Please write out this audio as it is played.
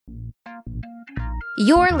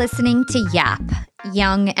You're listening to YAP,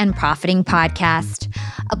 Young and Profiting Podcast,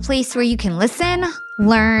 a place where you can listen,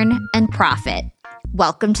 learn, and profit.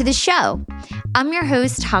 Welcome to the show. I'm your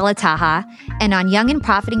host, Hala, and on Young and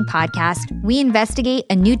Profiting Podcast, we investigate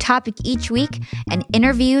a new topic each week and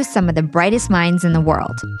interview some of the brightest minds in the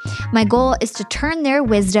world. My goal is to turn their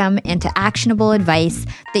wisdom into actionable advice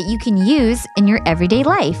that you can use in your everyday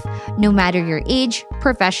life, no matter your age,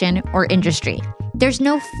 profession, or industry. There's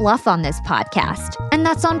no fluff on this podcast, and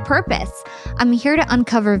that's on purpose. I'm here to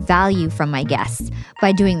uncover value from my guests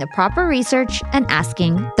by doing the proper research and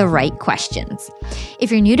asking the right questions.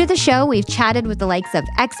 If you're new to the show, we've chatted with the likes of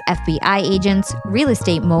ex-FBI agents, real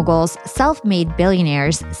estate moguls, self-made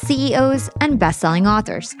billionaires, CEOs, and best-selling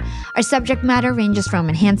authors. Our subject matter ranges from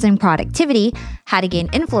enhancing productivity, how to gain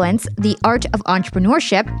influence, the art of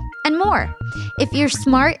entrepreneurship, and more. If you're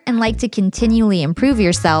smart and like to continually improve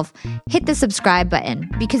yourself, hit the subscribe button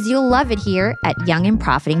because you'll love it here at Young and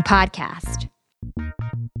Profiting Podcast.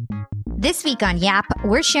 This week on YAP,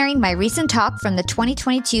 we're sharing my recent talk from the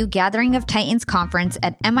 2022 Gathering of Titans conference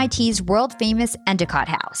at MIT's world-famous Endicott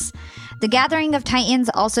House. The Gathering of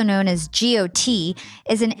Titans, also known as GOT,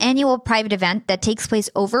 is an annual private event that takes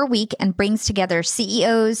place over a week and brings together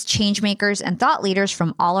CEOs, changemakers, and thought leaders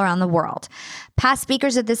from all around the world. Past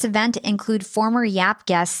speakers at this event include former YAP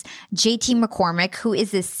guests JT McCormick, who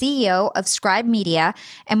is the CEO of Scribe Media,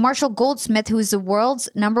 and Marshall Goldsmith, who is the world's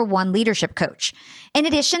 #1 leadership coach. In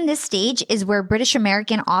addition, this stage is where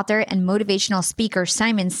British-American author and motivational speaker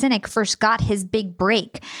Simon Sinek first got his big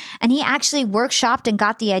break. And he actually workshopped and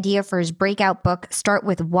got the idea for his breakout book, Start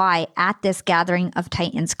With Why, at this Gathering of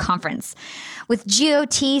Titans conference. With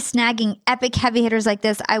GOT snagging epic heavy hitters like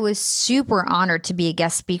this, I was super honored to be a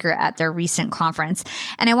guest speaker at their recent conference.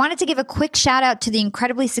 And I wanted to give a quick shout out to the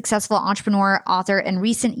incredibly successful entrepreneur, author, and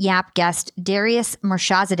recent YAP guest, Darius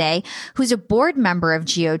Mirshahzadeh, who's a board member of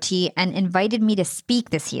GOT and invited me to speak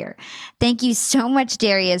this year. Thank you so much,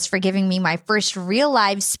 Darius, for giving me my first real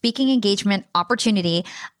live speaking engagement opportunity.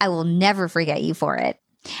 I will never forget you for it.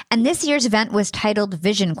 And this year's event was titled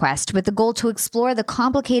Vision Quest, with the goal to explore the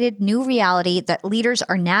complicated new reality that leaders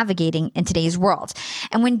are navigating in today's world.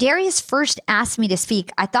 And when Darius first asked me to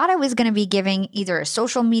speak, I thought I was going to be giving either a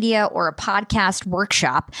social media or a podcast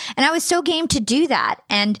workshop. And I was so game to do that.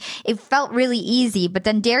 And it felt really easy. But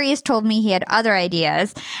then Darius told me he had other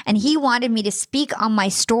ideas and he wanted me to speak on my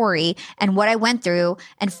story and what I went through,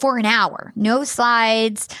 and for an hour. No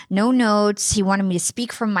slides, no notes. He wanted me to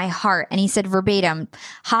speak from my heart. And he said verbatim,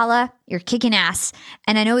 Hala, you're kicking ass.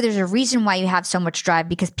 And I know there's a reason why you have so much drive,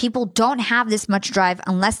 because people don't have this much drive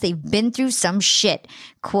unless they've been through some shit,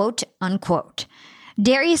 quote unquote.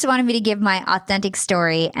 Darius wanted me to give my authentic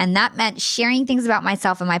story, and that meant sharing things about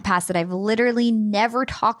myself and my past that I've literally never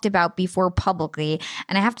talked about before publicly.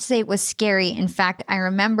 And I have to say it was scary. In fact, I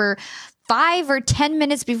remember 5 or 10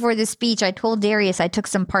 minutes before the speech, I told Darius I took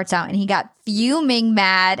some parts out, and he got fuming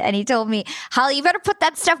mad. And he told me, Holly, you better put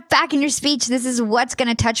that stuff back in your speech. This is what's going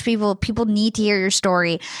to touch people. People need to hear your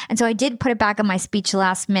story. And so I did put it back in my speech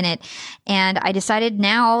last minute. And I decided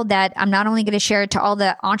now that I'm not only going to share it to all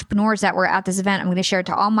the entrepreneurs that were at this event, I'm going to share it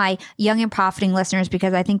to all my young and profiting listeners,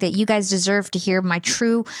 because I think that you guys deserve to hear my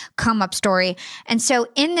true come up story. And so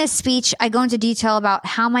in this speech, I go into detail about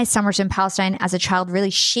how my summers in Palestine as a child really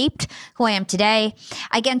shaped who I am today.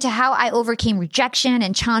 I get into how I overcame rejection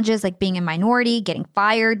and challenges like being a minority, getting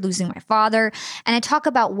fired, losing my father. And I talk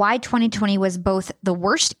about why 2020 was both the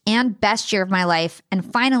worst and best year of my life. And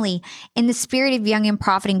finally, in the spirit of Young and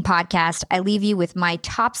Profiting Podcast, I leave you with my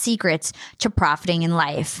top secrets to profiting in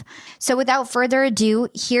life. So without further ado,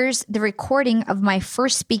 here's the recording of my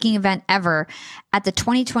first speaking event ever at the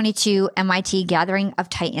 2022 MIT Gathering of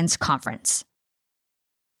Titans conference.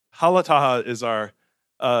 Hala Taha is our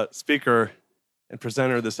speaker and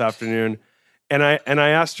presenter this afternoon. And I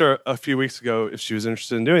asked her a few weeks ago if she was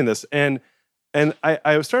interested in doing this. And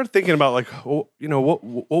I started thinking about, like, well, you know,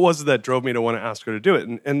 what was it that drove me to want to ask her to do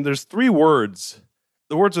it? And there's 3 words.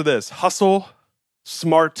 The words are this: hustle,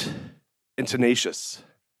 smart, and tenacious.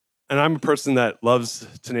 And I'm a person that loves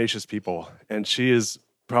tenacious people. And she is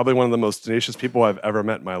probably one of the most tenacious people I've ever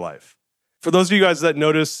met in my life. For those of you guys that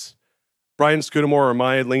notice Brian Scudamore or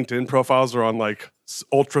my LinkedIn profiles are on like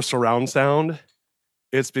ultra surround sound,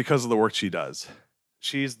 it's because of the work she does.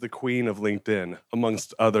 She's the queen of LinkedIn,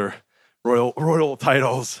 amongst other royal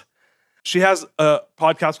titles. She has a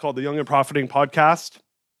podcast called the Young and Profiting Podcast.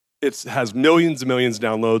 It has millions and millions of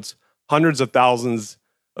downloads, hundreds of thousands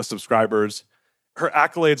of subscribers. Her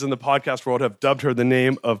accolades in the podcast world have dubbed her the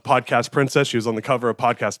name of Podcast Princess. She was on the cover of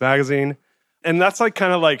Podcast Magazine. And that's like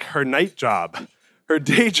kind of like her night job. Her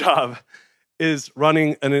day job is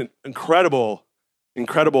running an incredible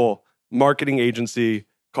incredible marketing agency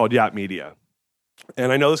called Yap Media.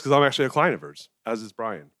 And I know this because I'm actually a client of hers, as is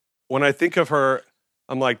Brian. When I think of her,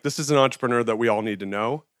 I'm like, this is an entrepreneur that we all need to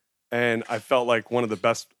know. And I felt like one of the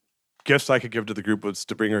best gifts I could give to the group was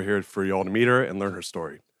to bring her here for you all to meet her and learn her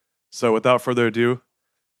story. So without further ado,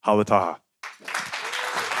 Hala Taha.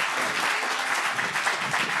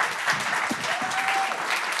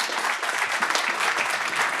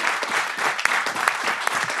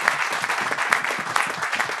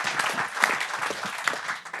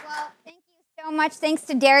 Much. Thanks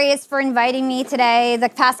to Darius for inviting me today. The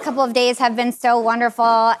past couple of days have been so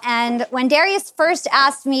wonderful. And when Darius first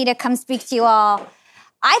asked me to come speak to you all,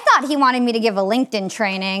 I thought he wanted me to give a LinkedIn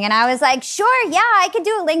training. And I was like, sure, yeah, I could do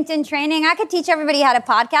a LinkedIn training. I could teach everybody how to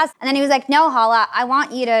podcast. And then he was like, no, Hala, I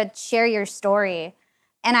want you to share your story.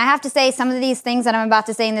 And I have to say, some of these things that I'm about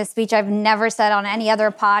to say in this speech, I've never said on any other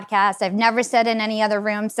podcast. I've never said in any other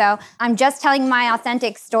room. So I'm just telling my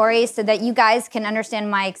authentic story so that you guys can understand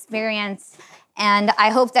my experience. And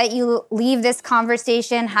I hope that you leave this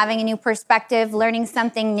conversation having a new perspective, learning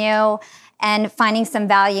something new, and finding some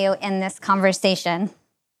value in this conversation.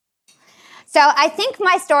 So I think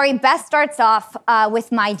my story best starts off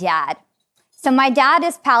with my dad. So my dad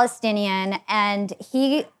is Palestinian, and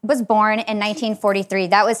he was born in 1943.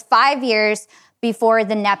 That was 5 years before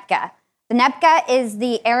the Nakba. The Nakba is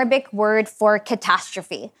the Arabic word for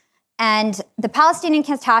catastrophe. And the Palestinian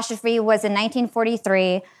catastrophe was in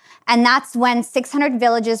 1943. And that's when 600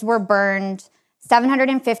 villages were burned,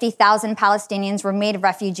 750,000 Palestinians were made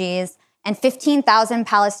refugees, and 15,000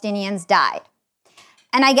 Palestinians died.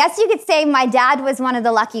 And I guess you could say my dad was one of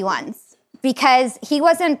the lucky ones because he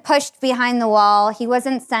wasn't pushed behind the wall. He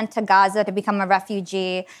wasn't sent to Gaza to become a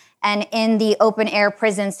refugee and in the open air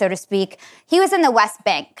prison, so to speak. He was in the West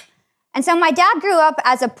Bank. And so my dad grew up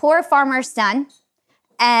as a poor farmer's son,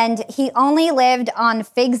 and he only lived on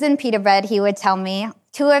figs and pita bread, he would tell me.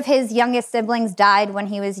 2 of his youngest siblings died when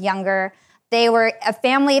he was younger. They were a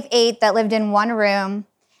family of 8 that lived in one room,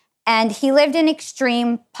 and he lived in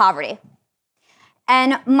extreme poverty.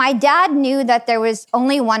 And my dad knew that there was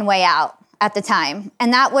only one way out at the time,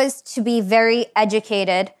 and that was to be very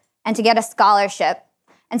educated and to get a scholarship.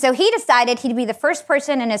 And so he decided he'd be the first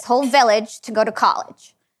person in his whole village to go to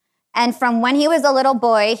college. And from when he was a little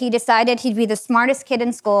boy, he decided he'd be the smartest kid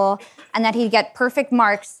in school and that he'd get perfect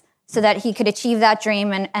marks so that he could achieve that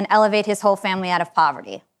dream and elevate his whole family out of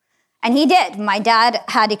poverty. And he did. My dad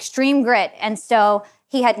had extreme grit. And so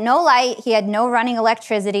he had no light, he had no running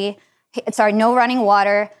no running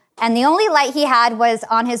water. And the only light he had was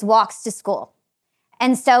on his walks to school.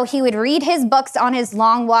 And so he would read his books on his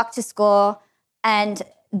long walk to school. And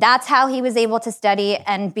that's how he was able to study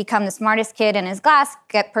and become the smartest kid in his class,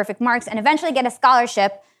 get perfect marks, and eventually get a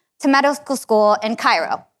scholarship to medical school in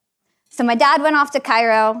Cairo. So my dad went off to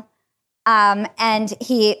Cairo. And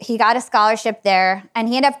he got a scholarship there, and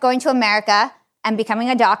he ended up going to America and becoming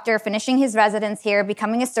a doctor, finishing his residence here,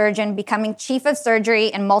 becoming a surgeon, becoming chief of surgery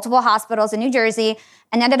in multiple hospitals in New Jersey,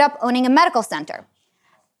 and ended up owning a medical center.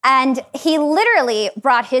 And he literally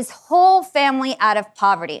brought his whole family out of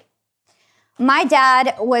poverty. My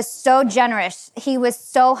dad was so generous. He was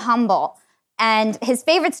so humble. And his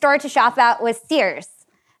favorite store to shop at was Sears.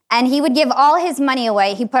 And he would give all his money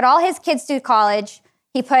away. He put all his kids through college.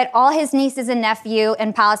 He put all his nieces and nephew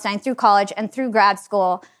in Palestine through college and through grad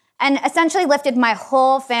school, and essentially lifted my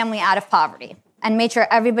whole family out of poverty and made sure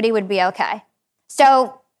everybody would be okay.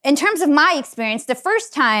 So in terms of my experience, the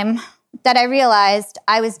first time that I realized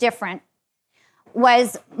I was different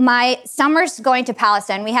was my summers going to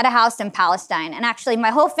Palestine. We had a house in Palestine, and actually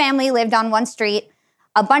my whole family lived on one street.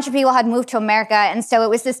 A bunch of people had moved to America, and so it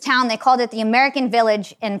was this town, they called it the American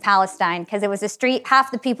Village in Palestine, because it was a street,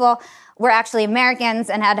 half the people were actually Americans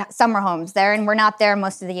and had summer homes there, and were not there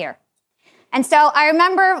most of the year. And so I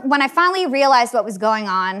remember when I finally realized what was going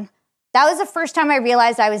on, that was the first time I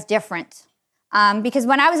realized I was different. Because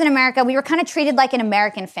when I was in America, we were kind of treated like an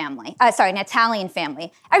Italian family.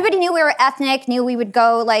 Everybody knew we were ethnic, knew we would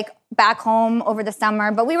go back home over the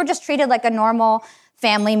summer, but we were just treated like a normal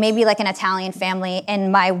family, maybe like an Italian family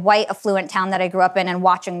in my white, affluent town that I grew up in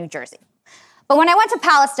Watchung, New Jersey. But when I went to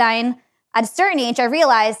Palestine, at a certain age, I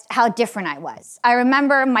realized how different I was. I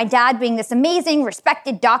remember my dad being this amazing,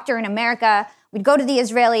 respected doctor in America. We'd go to the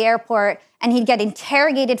Israeli airport, and he'd get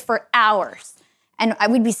interrogated for hours. And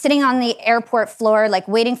we'd be sitting on the airport floor,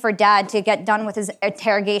 waiting for Dad to get done with his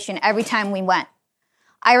interrogation every time we went.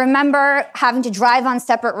 I remember having to drive on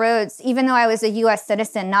separate roads, even though I was a U.S.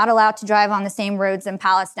 citizen, not allowed to drive on the same roads in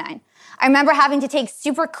Palestine. I remember having to take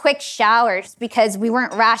super quick showers because we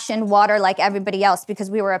weren't rationed water like everybody else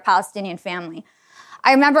because we were a Palestinian family.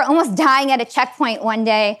 I remember almost dying at a checkpoint one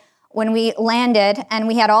day when we landed and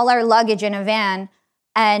we had all our luggage in a van,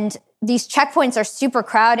 and these checkpoints are super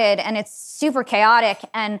crowded and it's super chaotic,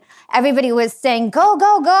 and everybody was saying, go,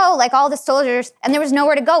 go, go, like all the soldiers, and there was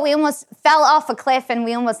nowhere to go. We almost fell off a cliff and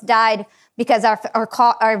we almost died because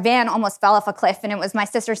our van almost fell off a cliff, and it was my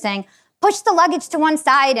sister saying, push the luggage to one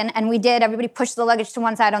side, and we did. Everybody pushed the luggage to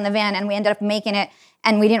one side on the van, and we ended up making it,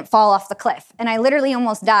 and we didn't fall off the cliff. And I literally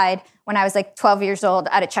almost died when I was like 12 years old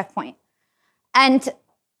at a checkpoint. And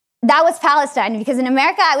that was Palestine, because in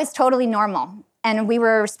America, I was totally normal, and we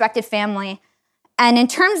were a respected family. And in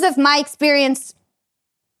terms of my experience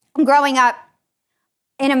growing up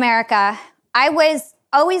in America, I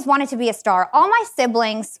always wanted to be a star. All my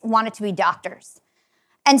siblings wanted to be doctors.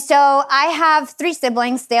 And so I have 3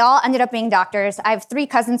 siblings. They all ended up being doctors. I have 3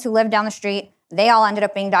 cousins who live down the street. They all ended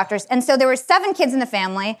up being doctors. And so there were 7 kids in the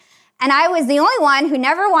family, and I was the only one who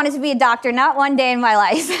never wanted to be a doctor, not one day in my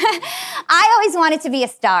life. I always wanted to be a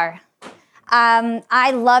star.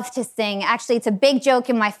 I love to sing. Actually, it's a big joke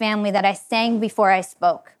in my family that I sang before I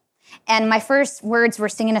spoke. And my first words were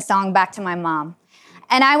singing a song back to my mom.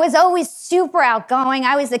 And I was always super outgoing.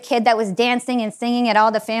 I was the kid that was dancing and singing at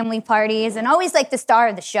all the family parties and always like the star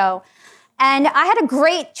of the show. And I had a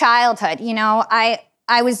great childhood. You know, I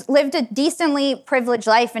lived a decently privileged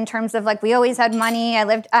life in terms of like we always had money.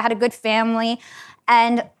 I had a good family,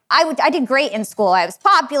 and I did great in school. I was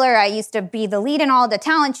popular. I used to be the lead in all the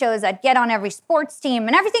talent shows. I'd get on every sports team,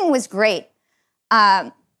 and everything was great.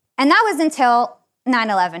 And that was until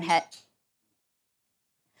 9/11 hit.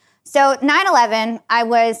 So 9/11, I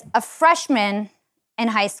was a freshman in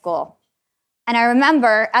high school. And I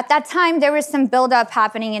remember at that time, there was some buildup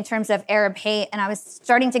happening in terms of Arab hate, and I was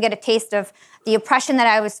starting to get a taste of the oppression that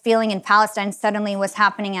I was feeling in Palestine suddenly was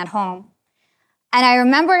happening at home. And I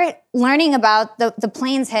remember learning about the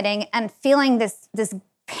planes hitting and feeling this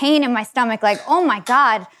pain in my stomach, like, oh my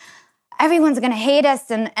God, everyone's gonna hate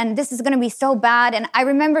us, and this is gonna be so bad. And I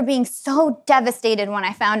remember being so devastated when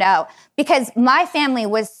I found out, because my family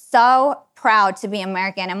was so proud to be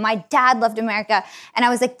American, and my dad loved America, and I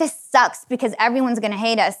was like, this sucks because everyone's gonna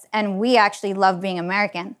hate us, and we actually love being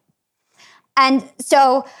American. And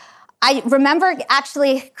so I remember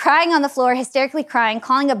actually crying on the floor, hysterically crying,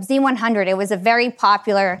 calling up Z100. It was a very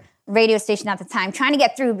popular radio station at the time, trying to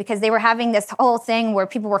get through because they were having this whole thing where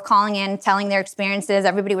people were calling in, telling their experiences,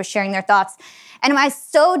 everybody was sharing their thoughts. And I was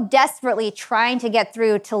so desperately trying to get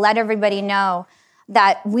through to let everybody know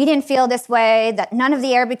that we didn't feel this way, that none of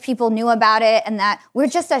the Arabic people knew about it, and that we're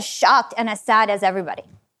just as shocked and as sad as everybody.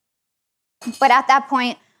 But at that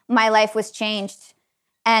point, my life was changed.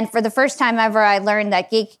 And for the first time ever, I learned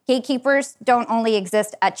that gatekeepers don't only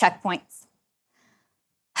exist at checkpoints.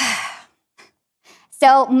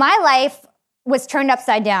 So my life was turned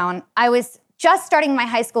upside down. I was just starting my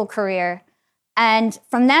high school career. And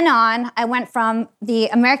from then on, I went from the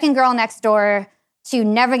American girl next door to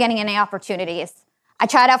never getting any opportunities. I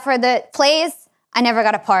tried out for the plays. I never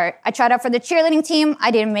got a part. I tried out for the cheerleading team. I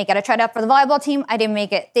didn't make it. I tried out for the volleyball team. I didn't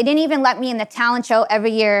make it. They didn't even let me in the talent show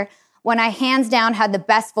every year when I hands down had the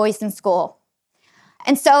best voice in school.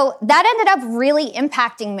 And so that ended up really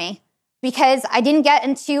impacting me because I didn't get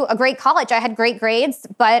into a great college. I had great grades,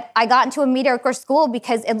 but I got into a mediocre school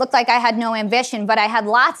because it looked like I had no ambition, but I had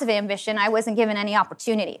lots of ambition. I wasn't given any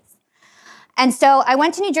opportunities. And so I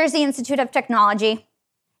went to New Jersey Institute of Technology.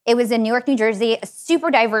 It was in Newark, New Jersey, a super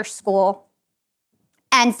diverse school.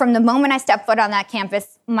 And from the moment I stepped foot on that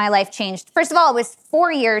campus, my life changed. First of all, it was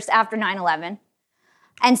 4 years after 9/11.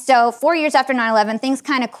 And so 4 years after 9/11, things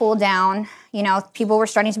kind of cooled down. You know, people were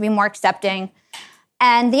starting to be more accepting.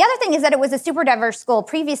 And the other thing is that it was a super diverse school.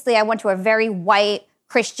 Previously, I went to a very white,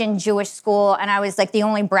 Christian, Jewish school, and I was like the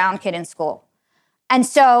only brown kid in school. And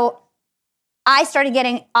so I started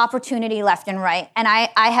getting opportunity left and right. And I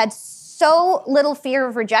had so little fear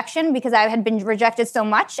of rejection because I had been rejected so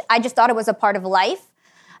much. I just thought it was a part of life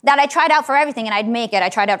that I tried out for everything and I'd make it. I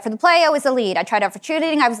tried out for the play, I was the lead. I tried out for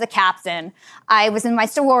cheerleading, I was the captain. I was in my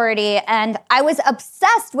sorority, and I was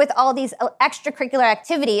obsessed with all these extracurricular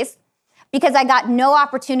activities because I got no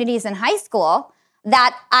opportunities in high school,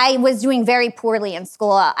 that I was doing very poorly in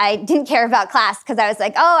school. I didn't care about class because I was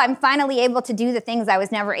like, oh, I'm finally able to do the things I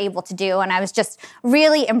was never able to do. And I was just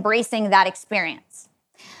really embracing that experience.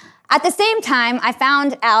 At the same time, I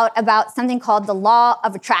found out about something called the law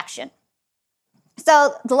of attraction.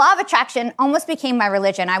 So the law of attraction almost became my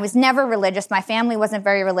religion. I was never religious. My family wasn't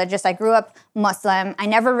very religious. I grew up Muslim. I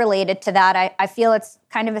never related to that. I feel it's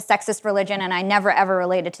kind of a sexist religion, and I never, ever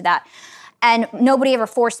related to that. And nobody ever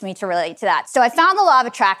forced me to relate to that. So I found the law of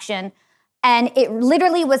attraction, And it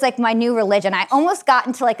literally was like my new religion. I almost got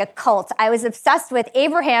into like a cult. I was obsessed with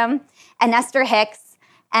Abraham and Esther Hicks,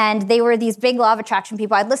 and they were these big law of attraction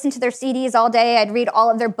people. I'd listen to their CDs all day. I'd read all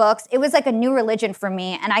of their books. It was like a new religion for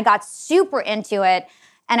me, and I got super into it.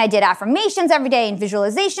 And I did affirmations every day and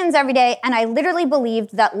visualizations every day, and I literally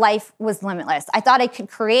believed that life was limitless. I thought I could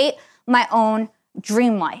create my own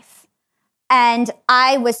dream life. And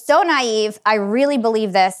I was so naive, I really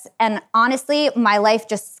believed this, and honestly, my life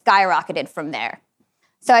just skyrocketed from there.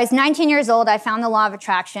 So I was 19 years old, I found the law of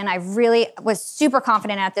attraction. I really was super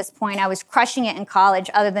confident at this point. I was crushing it in college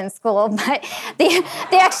other than school, but the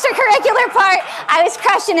extracurricular part, I was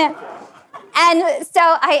crushing it. And so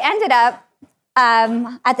I ended up,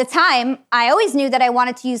 at the time, I always knew that I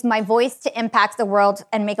wanted to use my voice to impact the world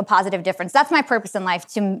and make a positive difference. That's my purpose in life,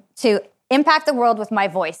 to impact the world with my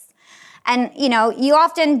voice. And, you know, you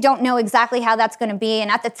often don't know exactly how that's going to be.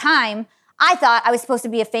 And at the time, I thought I was supposed to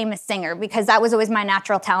be a famous singer because that was always my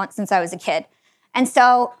natural talent since I was a kid. And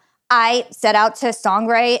so I set out to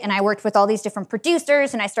songwrite, and I worked with all these different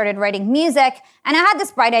producers, and I started writing music. And I had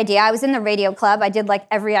this bright idea. I was in the radio club. I did like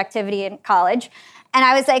every activity in college. And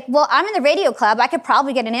I was like, well, I'm in the radio club. I could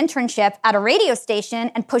probably get an internship at a radio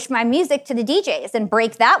station and push my music to the DJs and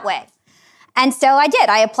break that way. And so I did.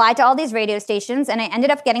 I applied to all these radio stations, and I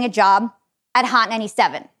ended up getting a job at Hot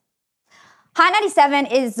 97. Hot 97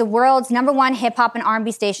 is the world's #1 hip-hop and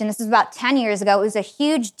R&B station. This was about 10 years ago. It was a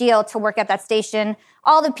huge deal to work at that station.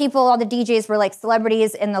 All the people, all the DJs were like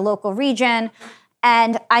celebrities in the local region.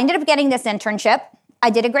 And I ended up getting this internship. I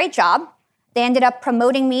did a great job. They ended up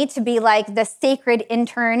promoting me to be like the sacred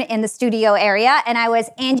intern in the studio area. And I was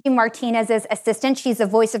Angie Martinez's assistant. She's the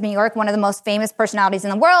voice of New York, one of the most famous personalities in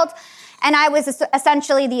the world. And I was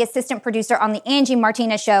essentially the assistant producer on the Angie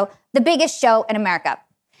Martinez show, the biggest show in America.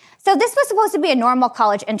 So this was supposed to be a normal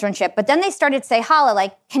college internship, but then they started to say, Hala,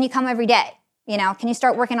 like, can you come every day? You know, can you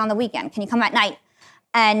start working on the weekend? Can you come at night?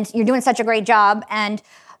 And you're doing such a great job. And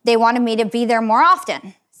they wanted me to be there more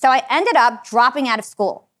often. So I ended up dropping out of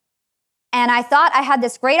school. And I thought I had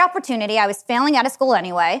this great opportunity. I was failing out of school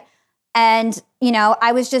anyway. And, you know,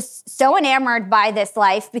 I was just so enamored by this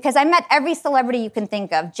life because I met every celebrity you can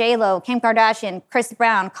think of. J-Lo, Kim Kardashian, Chris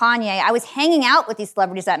Brown, Kanye. I was hanging out with these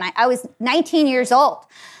celebrities that night. I was 19 years old.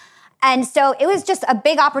 And so it was just a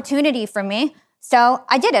big opportunity for me. So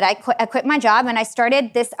I did it. I quit my job and I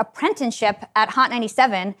started this apprenticeship at Hot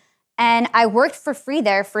 97. And I worked for free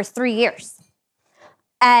there for 3 years.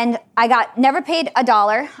 And I got never paid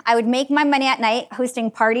 $1. I would make my money at night hosting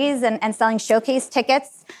parties and selling showcase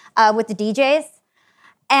tickets with the DJs.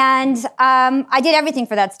 And I did everything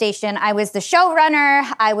for that station. I was the showrunner.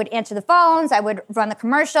 I would answer the phones. I would run the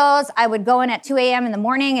commercials. I would go in at 2 a.m. in the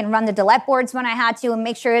morning and run the delete boards when I had to and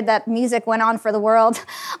make sure that music went on for the world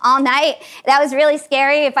all night. That was really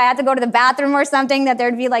scary. If I had to go to the bathroom or something, that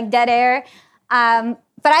there'd be like dead air.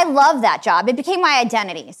 But I loved that job. It became my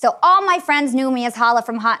identity. So all my friends knew me as Hala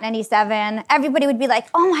from Hot 97. Everybody would be like,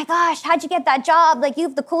 oh my gosh, how'd you get that job? Like, you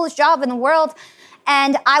have the coolest job in the world.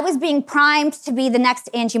 And I was being primed to be the next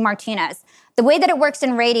Angie Martinez. The way that it works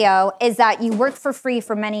in radio is that you work for free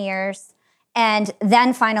for many years, and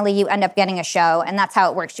then finally you end up getting a show. And that's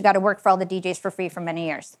how it works. You got to work for all the DJs for free for many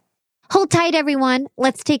years. Hold tight, everyone.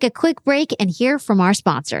 Let's take a quick break and hear from our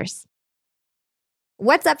sponsors.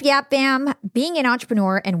 What's up, Yap Fam? Being an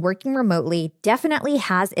entrepreneur and working remotely definitely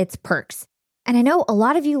has its perks. And I know a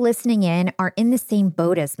lot of you listening in are in the same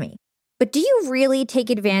boat as me. But do you really take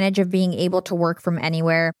advantage of being able to work from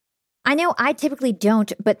anywhere? I know I typically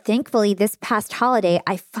don't, but thankfully this past holiday,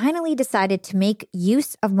 I finally decided to make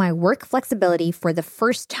use of my work flexibility for the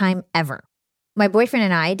first time ever. My boyfriend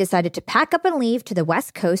and I decided to pack up and leave to the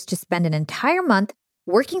West Coast to spend an entire month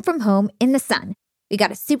working from home in the sun. We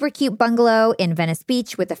got a super cute bungalow in Venice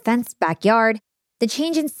Beach with a fenced backyard. The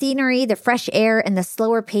change in scenery, the fresh air, and the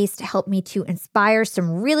slower pace helped me to inspire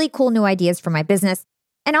some really cool new ideas for my business.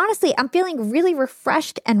 And honestly, I'm feeling really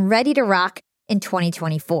refreshed and ready to rock in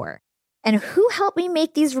 2024. And who helped me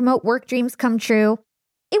make these remote work dreams come true?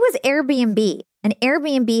 It was Airbnb. And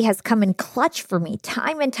Airbnb has come in clutch for me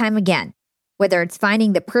time and time again. Whether it's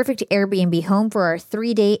finding the perfect Airbnb home for our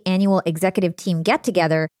 3-day annual executive team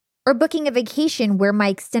get-together, or booking a vacation where my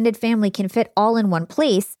extended family can fit all in one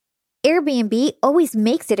place, Airbnb always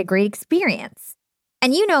makes it a great experience.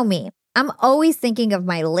 And you know me, I'm always thinking of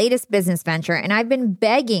my latest business venture, and I've been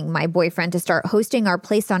begging my boyfriend to start hosting our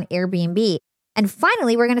place on Airbnb. And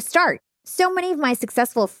finally, we're going to start. So many of my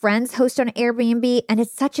successful friends host on Airbnb, and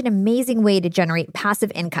it's such an amazing way to generate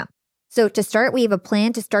passive income. So to start, we have a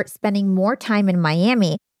plan to start spending more time in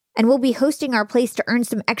Miami, and we'll be hosting our place to earn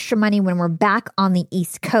some extra money when we're back on the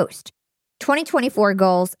East Coast. 2024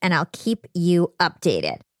 goals, and I'll keep you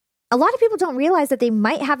updated. A lot of people don't realize that they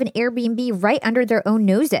might have an Airbnb right under their own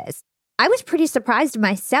noses. I was pretty surprised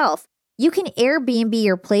myself. You can Airbnb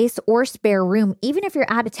your place or spare room even if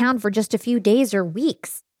you're out of town for just a few days or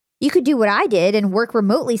weeks. You could do what I did and work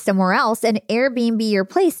remotely somewhere else and Airbnb your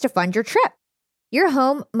place to fund your trip. Your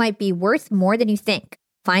home might be worth more than you think.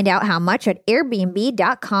 Find out how much at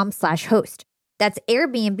airbnb.com/host. That's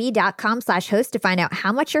airbnb.com/host to find out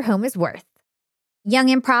how much your home is worth.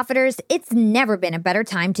 Young and profiters, it's never been a better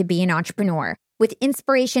time to be an entrepreneur. With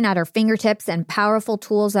inspiration at our fingertips and powerful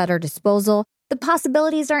tools at our disposal, the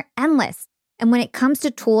possibilities are endless. And when it comes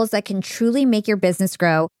to tools that can truly make your business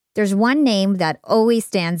grow, there's one name that always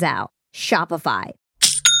stands out: Shopify.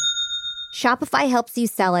 Shopify helps you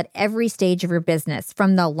sell at every stage of your business,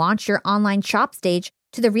 from the launch your online shop stage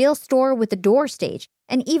to the real store with the door stage,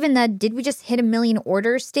 and even the did we just hit a million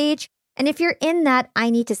orders stage? And if you're in that I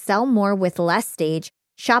need to sell more with less stage,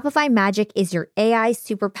 Shopify Magic is your AI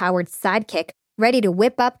superpowered sidekick ready to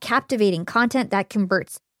whip up captivating content that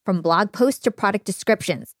converts from blog posts to product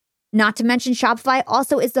descriptions. Not to mention, Shopify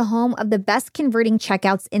also is the home of the best converting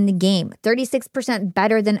checkouts in the game, 36%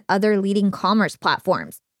 better than other leading commerce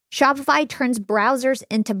platforms. Shopify turns browsers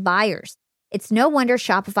into buyers. It's no wonder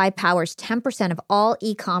Shopify powers 10% of all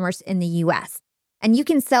e-commerce in the US. And you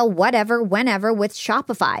can sell whatever, whenever with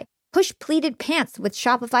Shopify. Push pleated pants with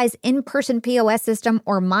Shopify's in-person POS system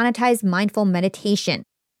or monetize mindful meditation.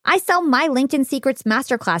 I sell my LinkedIn Secrets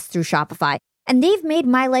Masterclass through Shopify, and they've made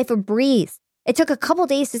my life a breeze. It took a couple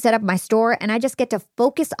days to set up my store, and I just get to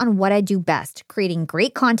focus on what I do best, creating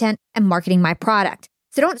great content and marketing my product.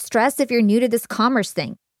 So don't stress if you're new to this commerce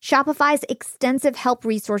thing. Shopify's extensive help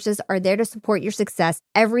resources are there to support your success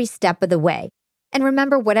every step of the way. And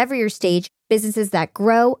remember, whatever your stage, businesses that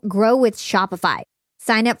grow with Shopify.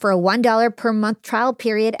 Sign up for a $1 per month trial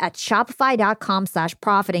period at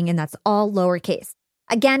shopify.com/profiting, and that's all lowercase.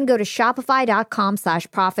 Again, go to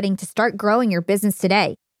shopify.com/profiting to start growing your business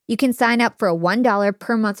today. You can sign up for a $1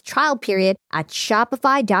 per month trial period at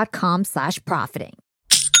shopify.com/profiting.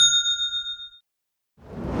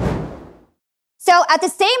 So at the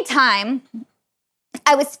same time,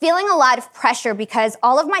 I was feeling a lot of pressure because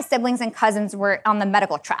all of my siblings and cousins were on the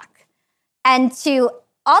medical track. And to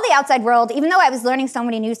all the outside world, even though I was learning so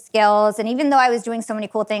many new skills and even though I was doing so many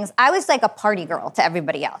cool things, I was like a party girl to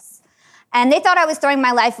everybody else. And they thought I was throwing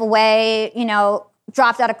my life away,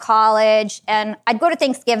 dropped out of college, and I'd go to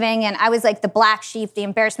Thanksgiving and I was like the black sheep, the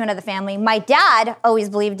embarrassment of the family. My dad always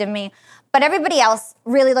believed in me, but everybody else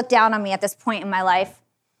really looked down on me at this point in my life.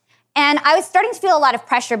 And I was starting to feel a lot of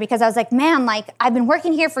pressure because I was like, man, I've been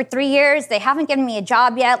working here for 3 years. They haven't given me a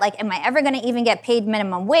job yet. Am I ever going to even get paid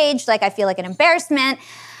minimum wage? I feel like an embarrassment.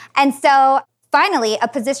 And so finally, a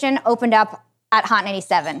position opened up at Hot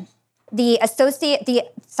 97. The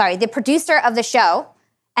producer of the show,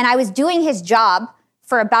 and I was doing his job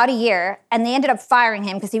for about a year, and they ended up firing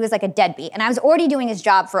him because he was like a deadbeat. And I was already doing his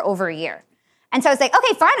job for over a year. And so I was like,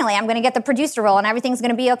 okay, finally, I'm going to get the producer role and everything's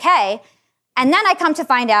going to be okay. And then I come to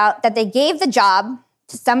find out that they gave the job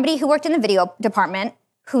to somebody who worked in the video department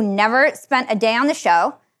who never spent a day on the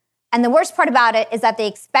show. And the worst part about it is that they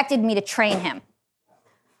expected me to train him.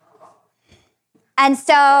 And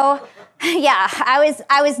so, yeah,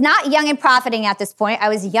 I was not young and profiting at this point. I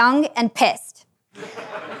was young and pissed.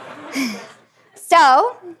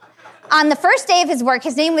 So, on the first day of his work,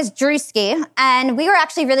 his name was Drewski, and we were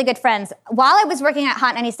actually really good friends. While I was working at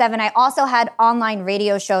Hot 97, I also had online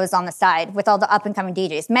radio shows on the side with all the up-and-coming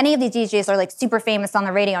DJs. Many of these DJs are super famous on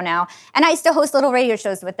the radio now, and I used to host little radio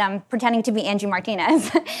shows with them, pretending to be Angie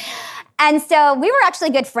Martinez. And so we were actually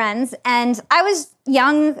good friends, and I was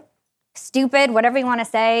young, stupid, whatever you want to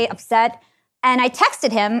say, upset, and I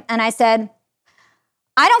texted him, and I said,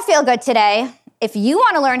 I don't feel good today. If you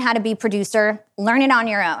want to learn how to be producer, learn it on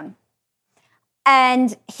your own.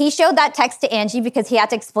 And he showed that text to Angie because he had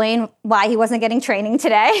to explain why he wasn't getting training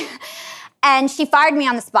today. And she fired me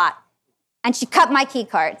on the spot. And she cut my key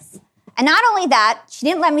cards. And not only that, she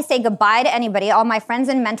didn't let me say goodbye to anybody, all my friends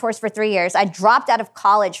and mentors for 3 years. I dropped out of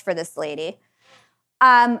college for this lady.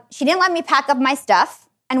 She didn't let me pack up my stuff.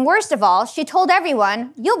 And worst of all, she told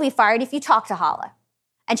everyone, you'll be fired if you talk to Hala.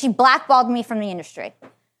 And she blackballed me from the industry.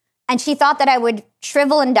 And she thought that I would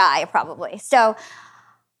shrivel and die, probably. So,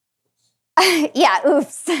 yeah,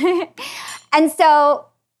 oops. And so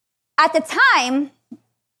at the time,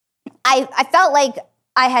 I felt like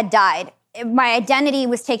I had died. My identity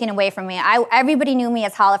was taken away from me. Everybody knew me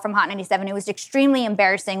as Hala from Hot 97. It was extremely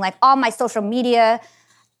embarrassing. All my social media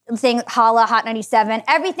thing, Hala, Hot 97,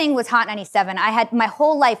 everything was Hot 97. My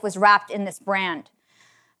whole life was wrapped in this brand.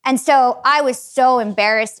 And so I was so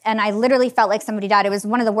embarrassed, and I literally felt like somebody died. It was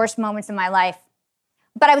one of the worst moments in my life.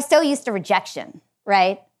 But I was so used to rejection,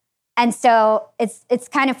 right? And so it's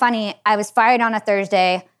kind of funny. I was fired on a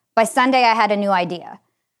Thursday. By Sunday, I had a new idea.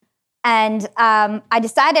 And I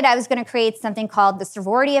decided I was going to create something called the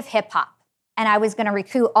Sorority of Hip Hop. And I was going to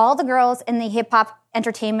recruit all the girls in the hip hop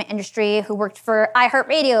entertainment industry who worked for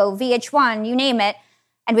iHeartRadio, VH1, you name it.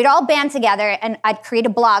 And we'd all band together, and I'd create a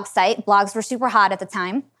blog site. Blogs were super hot at the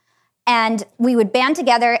time. And we would band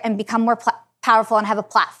together and become more powerful and have a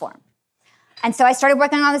platform. And so I started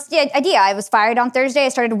working on this idea. I was fired on Thursday. I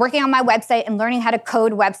started working on my website and learning how to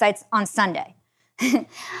code websites on Sunday.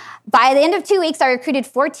 By the end of 2 weeks, I recruited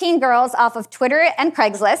 14 girls off of Twitter and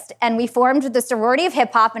Craigslist, and we formed the Sorority of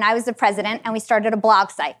Hip Hop, and I was the president, and we started a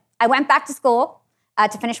blog site. I went back to school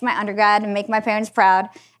to finish my undergrad and make my parents proud,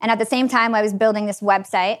 and at the same time, I was building this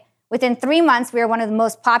website. Within 3 months, we were one of the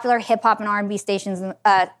most popular hip-hop and R&B stations,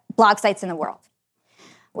 blog sites in the world.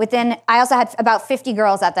 I also had about 50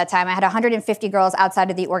 girls at that time. I had 150 girls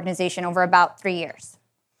outside of the organization over about 3 years.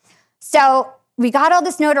 So we got all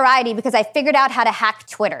this notoriety because I figured out how to hack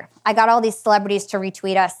Twitter. I got all these celebrities to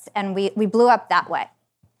retweet us, and we blew up that way.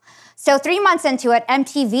 So 3 months into it,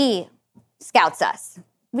 MTV scouts us.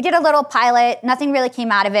 We did a little pilot. Nothing really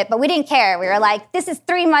came out of it, but we didn't care. We were like, this is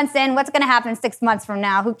 3 months in. What's going to happen 6 months from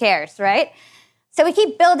now? Who cares, right? So we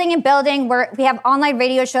keep building and building. We have online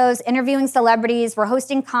radio shows, interviewing celebrities. We're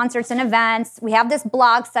hosting concerts and events. We have this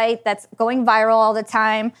blog site that's going viral all the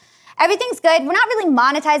time. Everything's good. We're not really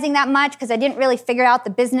monetizing that much because I didn't really figure out the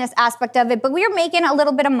business aspect of it, but we were making a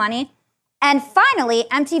little bit of money. And finally,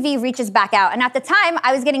 MTV reaches back out. And at the time,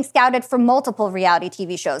 I was getting scouted for multiple reality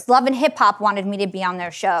TV shows. Love and Hip Hop wanted me to be on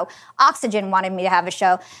their show. Oxygen wanted me to have a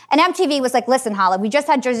show. And MTV was like, listen, Hala, we just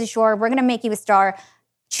had Jersey Shore. We're going to make you a star.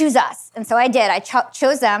 Choose us. And so I did. I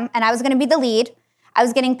chose them, and I was going to be the lead. I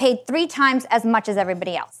was getting paid 3 times as much as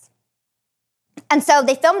everybody else. And so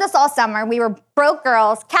they filmed us all summer. We were broke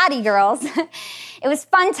girls, catty girls. It was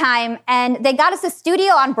fun time. And they got us a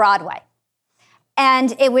studio on Broadway.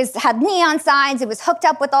 And it had neon signs. It was hooked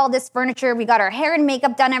up with all this furniture. We got our hair and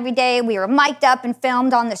makeup done every day. We were mic'd up and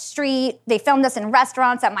filmed on the street. They filmed us in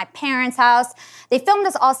restaurants at my parents' house. They filmed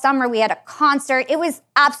us all summer. We had a concert. It was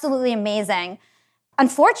absolutely amazing.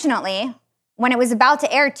 Unfortunately, when it was about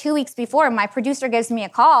to air 2 weeks before, my producer gives me a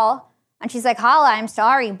call. And she's like, Hala, I'm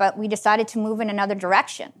sorry, but we decided to move in another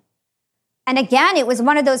direction. And again, it was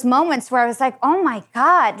one of those moments where I was like, oh my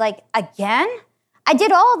God, like again? I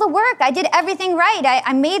did all the work. I did everything right.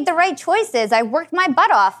 I made the right choices. I worked my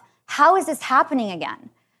butt off. How is this happening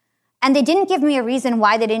again? And they didn't give me a reason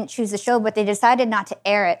why they didn't choose the show, but they decided not to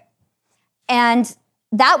air it. And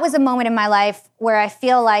that was a moment in my life where I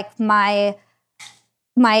feel like my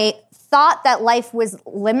thought that life was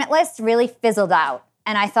limitless really fizzled out.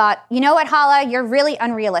 And I thought, you know what, Hala, you're really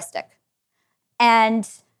unrealistic. And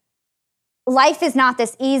life is not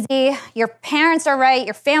this easy. Your parents are right.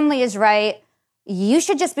 Your family is right. You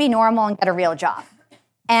should just be normal and get a real job.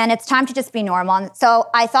 And it's time to just be normal. And so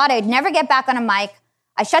I thought I'd never get back on a mic.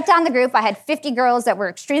 I shut down the group. I had 50 girls that were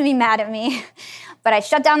extremely mad at me. But I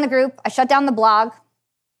shut down the group. I shut down the blog.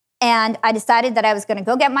 And I decided that I was going to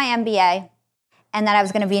go get my MBA. And that I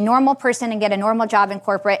was going to be a normal person and get a normal job in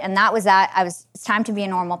corporate, and that was that. It's time to be a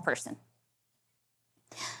normal person.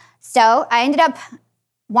 So I ended up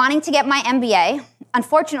wanting to get my MBA.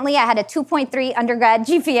 Unfortunately, I had a 2.3 undergrad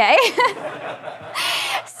GPA.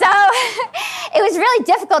 So it was really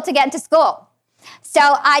difficult to get into school. So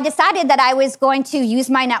I decided that I was going to use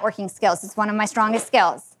my networking skills. It's one of my strongest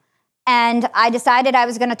skills. And I decided I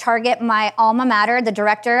was going to target my alma mater, the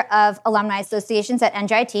director of alumni associations at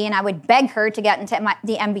NJIT, and I would beg her to get into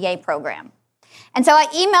the MBA program. And so I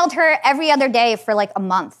emailed her every other day for like a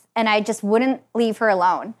month, and I just wouldn't leave her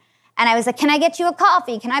alone. And I was like, can I get you a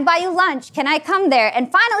coffee? Can I buy you lunch? Can I come there?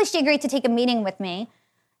 And finally, she agreed to take a meeting with me.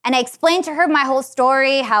 And I explained to her my whole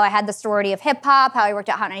story, how I had the sorority of hip hop, how I worked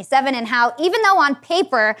at Hot 97, and how even though on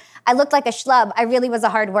paper I looked like a schlub, I really was a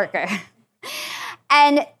hard worker.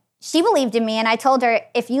 And she believed in me, and I told her,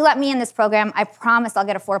 if you let me in this program, I promise I'll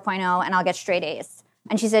get a 4.0 and I'll get straight A's.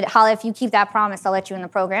 And she said, Hala, if you keep that promise, I'll let you in the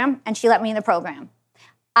program. And she let me in the program.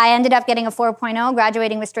 I ended up getting a 4.0,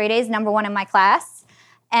 graduating with straight A's, #1 in my class.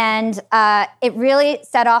 And it really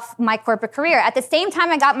set off my corporate career. At the same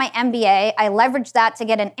time I got my MBA, I leveraged that to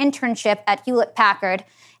get an internship at Hewlett-Packard.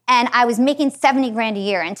 And I was making $70,000 a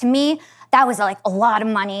year. And to me, that was like a lot of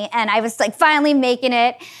money. And I was like finally making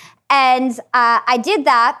it. And I did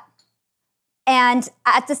that. And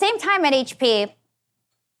at the same time at HP,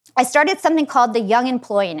 I started something called the Young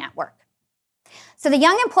Employee Network. So the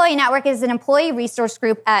Young Employee Network is an employee resource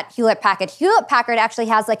group at Hewlett-Packard. Hewlett-Packard actually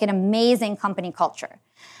has like an amazing company culture.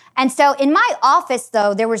 And so in my office,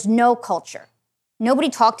 though, there was no culture. Nobody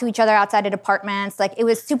talked to each other outside of departments. Like, it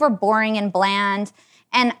was super boring and bland.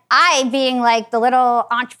 And I, being like the little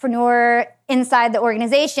entrepreneur inside the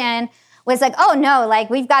organization, was like, oh no,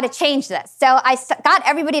 like, we've got to change this. So I got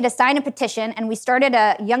everybody to sign a petition, and we started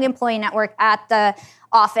a Young Employee Network at the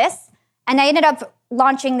office. And I ended up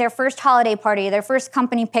launching their first holiday party, their first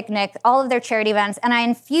company picnic, all of their charity events, and I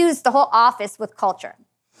infused the whole office with culture.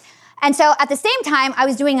 And so at the same time, I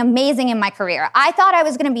was doing amazing in my career. I thought I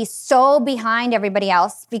was going to be so behind everybody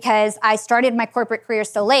else because I started my corporate career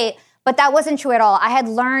so late, but that wasn't true at all. I had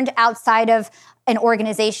learned outside of an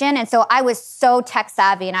organization, and so I was so tech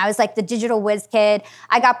savvy, and I was like the digital whiz kid.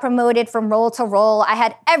 I got promoted from role to role. I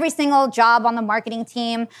had every single job on the marketing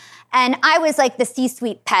team, and I was like the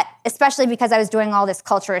C-suite pet, especially because I was doing all this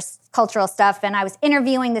cultural stuff, and I was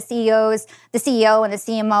interviewing the CEO and the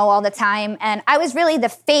CMO all the time, and I was really the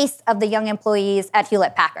face of the young employees at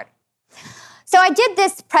Hewlett-Packard. So I did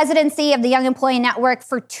this presidency of the Young Employee Network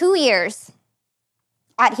for 2 years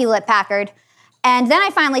at Hewlett-Packard. And then I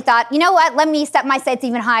finally thought, you know what, let me set my sights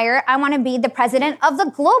even higher. I want to be the president of the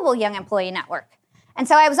Global Young Employee Network. And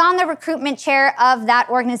so I was on the recruitment chair of that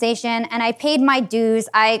organization, and I paid my dues.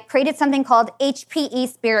 I created something called HPE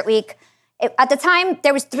Spirit Week. At the time,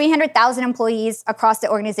 there was 300,000 employees across the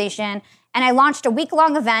organization, and I launched a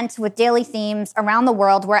week-long event with daily themes around the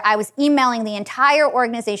world where I was emailing the entire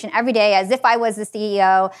organization every day as if I was the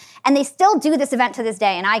CEO. And they still do this event to this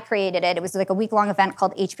day, and I created it. It was like a week-long event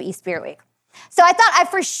called HPE Spirit Week. So I thought I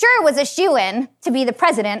for sure was a shoo-in to be the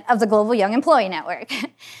president of the Global Young Employee Network.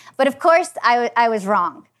 But of course, I was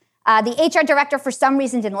wrong. The HR director, for some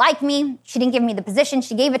reason, didn't like me. She didn't give me the position.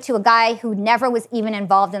 She gave it to a guy who never was even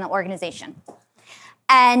involved in the organization.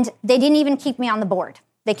 And they didn't even keep me on the board.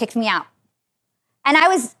 They kicked me out. And I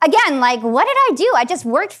was, again, like, what did I do? I just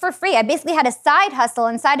worked for free. I basically had a side hustle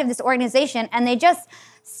inside of this organization, and they just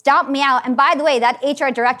stomped me out. And by the way, that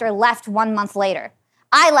HR director left 1 month later.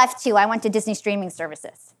 I left too. I went to Disney Streaming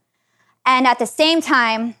Services. And at the same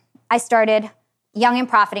time, I started Young and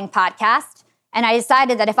Profiting podcast. And I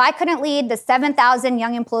decided that if I couldn't lead the 7,000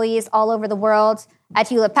 young employees all over the world at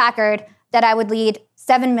Hewlett-Packard, that I would lead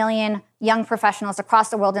 7 million young professionals across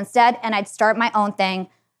the world instead, and I'd start my own thing,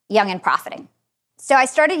 Young and Profiting. So I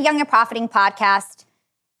started Young and Profiting podcast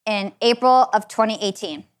in April of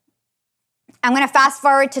 2018. I'm going to fast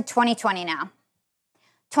forward to 2020 now.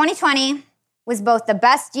 2020 was both the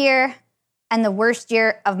best year and the worst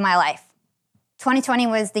year of my life. 2020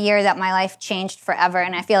 was the year that my life changed forever,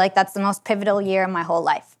 and I feel like that's the most pivotal year in my whole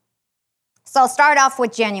life. So I'll start off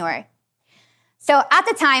with January. So at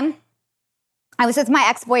the time, I was with my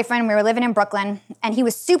ex-boyfriend. We were living in Brooklyn, and he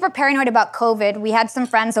was super paranoid about COVID. We had some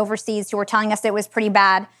friends overseas who were telling us it was pretty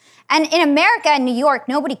bad. And in America and New York,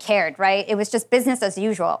 nobody cared, right? It was just business as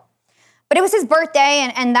usual. But it was his birthday,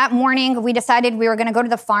 and that morning we decided we were going to go to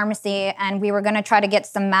the pharmacy, and we were going to try to get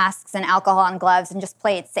some masks and alcohol and gloves and just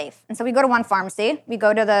play it safe. And so we go to one pharmacy. We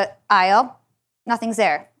go to the aisle. Nothing's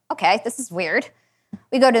there. Okay, this is weird.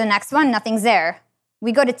 We go to the next one. Nothing's there.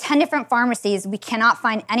 We go to 10 different pharmacies. We cannot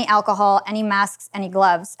find any alcohol, any masks, any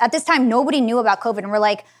gloves. At this time, nobody knew about COVID, and we're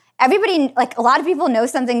like, everybody, like a lot of people know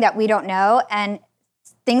something that we don't know, and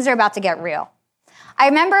things are about to get real. I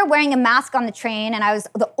remember wearing a mask on the train, and I was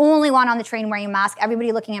the only one on the train wearing a mask,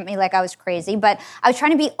 everybody looking at me like I was crazy, but I was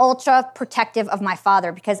trying to be ultra protective of my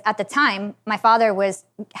father because at the time, my father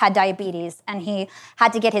had diabetes, and he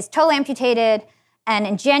had to get his toe amputated, and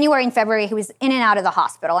in January and February, he was in and out of the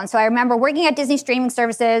hospital. And so I remember working at Disney Streaming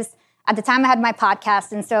Services. At the time, I had my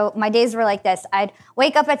podcast, and so my days were like this. I'd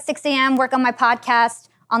wake up at 6 a.m., work on my podcast.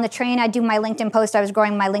 On the train, I'd do my LinkedIn post. I was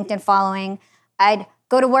growing my LinkedIn following. I'd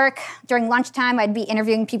go to work. During lunchtime, I'd be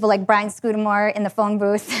interviewing people like Brian Scudamore in the phone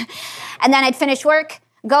booth. And then I'd finish work,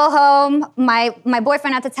 go home. My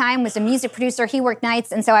boyfriend at the time was a music producer. He worked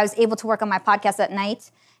nights, and so I was able to work on my podcast at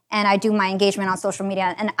night. And I do my engagement on social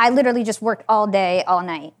media. And I literally just worked all day, all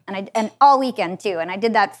night, and all weekend too. And I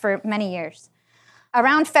did that for many years.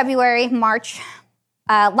 Around February, March,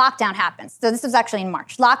 lockdown happens. So this was actually in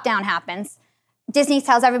March. Lockdown happens. Disney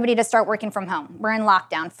tells everybody to start working from home. We're in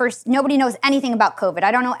lockdown. First, nobody knows anything about COVID.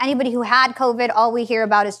 I don't know anybody who had COVID. All we hear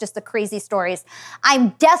about is just the crazy stories. I'm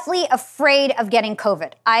deathly afraid of getting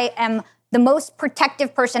COVID. I am the most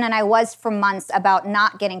protective person, and I was for months, about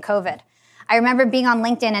not getting COVID. I remember being on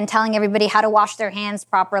LinkedIn and telling everybody how to wash their hands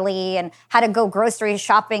properly and how to go grocery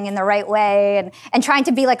shopping in the right way and trying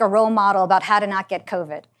to be like a role model about how to not get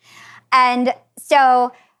COVID. And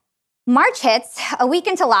so March hits, a week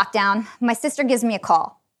into lockdown, my sister gives me a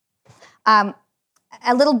call.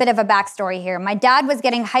 A little bit of a backstory here. My dad was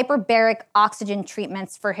getting hyperbaric oxygen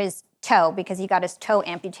treatments for his toe because he got his toe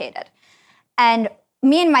amputated. And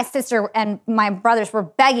me and my sister and my brothers were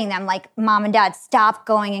begging them, like, Mom and Dad, stop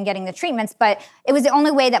going and getting the treatments. But it was the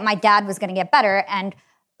only way that my dad was going to get better, and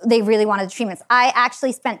they really wanted the treatments. I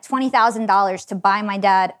actually spent $20,000 to buy my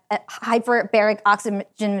dad a hyperbaric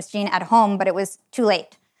oxygen machine at home, but it was too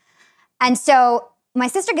late. And so my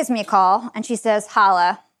sister gives me a call, and she says,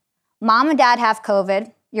 Hala, Mom and Dad have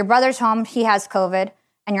COVID, your brother's home, he has COVID,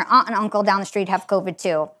 and your aunt and uncle down the street have COVID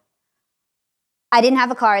too. I didn't have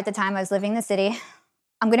a car at the time. I was living in the city.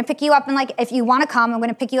 I'm going to pick you up in if you want to come, I'm going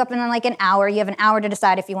to pick you up in an hour. You have an hour to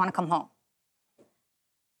decide if you want to come home.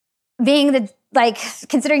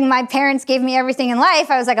 Considering my parents gave me everything in life,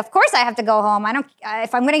 I was like, of course I have to go home.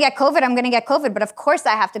 If I'm going to get COVID, I'm going to get COVID, but of course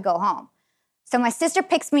I have to go home. So my sister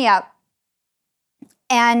picks me up,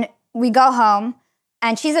 and we go home.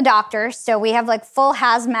 And she's a doctor, so we have full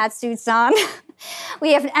hazmat suits on.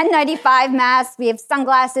 We have N95 masks, we have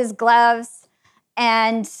sunglasses, gloves.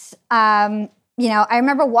 And, I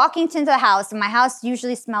remember walking into the house, and my house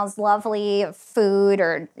usually smells lovely of food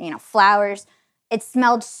or, flowers. It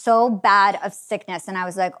smelled so bad of sickness. And I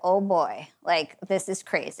was like, oh boy, this is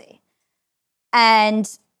crazy. And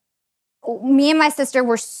me and my sister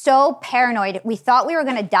were so paranoid. We thought we were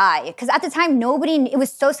going to die because at the time, it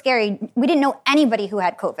was so scary. We didn't know anybody who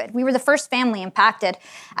had COVID. We were the first family impacted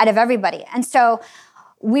out of everybody. And so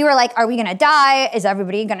we were like, are we going to die? Is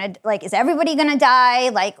everybody going to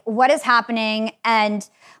die? What is happening? And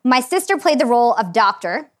my sister played the role of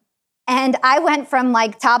doctor. And I went from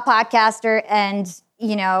top podcaster and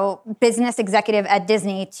business executive at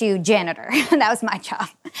Disney to janitor. That was my job.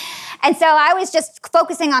 And so I was just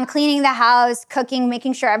focusing on cleaning the house, cooking,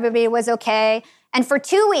 making sure everybody was okay. And for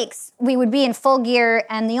 2 weeks, we would be in full gear.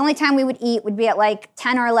 And the only time we would eat would be at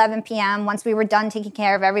 10 or 11 p.m. once we were done taking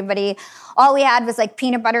care of everybody. All we had was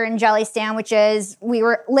peanut butter and jelly sandwiches. We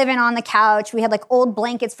were living on the couch. We had old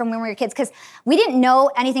blankets from when we were kids because we didn't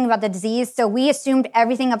know anything about the disease. So we assumed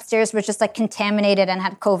everything upstairs was just contaminated and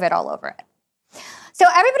had COVID all over it. So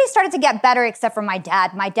everybody started to get better except for my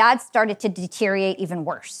dad. My dad started to deteriorate even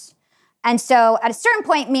worse. And so at a certain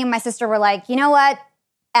point, me and my sister were like, you know what?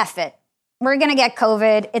 F it. We're going to get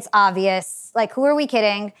COVID. It's obvious. Who are we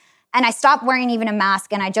kidding? And I stopped wearing even a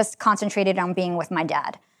mask, and I just concentrated on being with my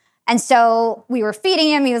dad. And so we were feeding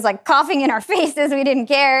him. He was coughing in our faces. We didn't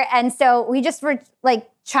care. And so we just were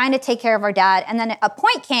trying to take care of our dad. And then a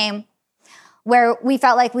point came where we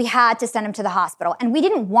felt like we had to send him to the hospital. And we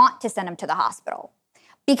didn't want to send him to the hospital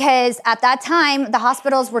because at that time, the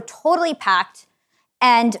hospitals were totally packed.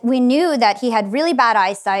 And we knew that he had really bad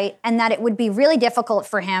eyesight and that it would be really difficult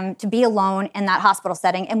for him to be alone in that hospital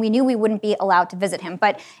setting. And we knew we wouldn't be allowed to visit him.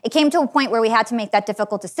 But it came to a point where we had to make that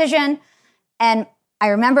difficult decision. And I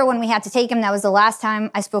remember when we had to take him, that was the last time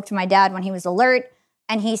I spoke to my dad when he was alert.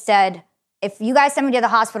 And he said, if you guys send me to the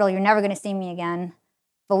hospital, you're never going to see me again.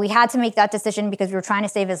 But we had to make that decision because we were trying to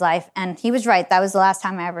save his life. And he was right. That was the last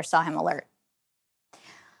time I ever saw him alert.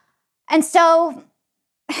 And so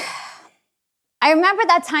I remember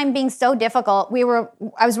that time being so difficult.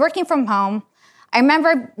 I was working from home. I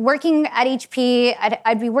remember working at HP.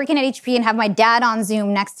 I'd be working at HP and have my dad on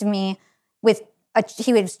Zoom next to me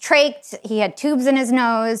he was trached. He had tubes in his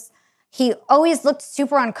nose. He always looked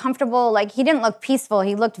super uncomfortable. He didn't look peaceful.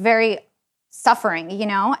 He looked very suffering,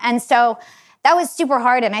 And so that was super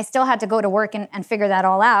hard. And I still had to go to work and figure that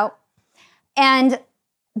all out. And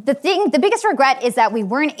the biggest regret is that we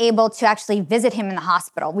weren't able to actually visit him in the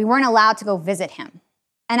hospital. We weren't allowed to go visit him.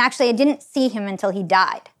 And actually, I didn't see him until he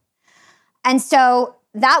died. And so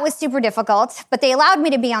that was super difficult, but they allowed me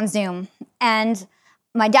to be on Zoom. And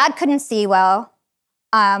my dad couldn't see well,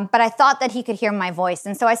 but I thought that he could hear my voice.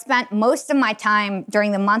 And so I spent most of my time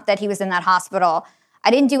during the month that he was in that hospital.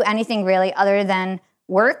 I didn't do anything really other than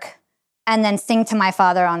work and then sing to my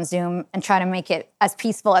father on Zoom and try to make it as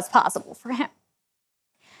peaceful as possible for him.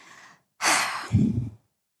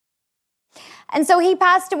 And so he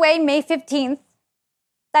passed away May 15th.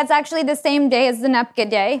 That's actually the same day as the Nepka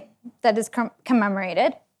Day that is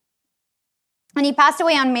commemorated. And he passed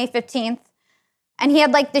away on May 15th. And he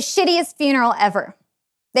had the shittiest funeral ever.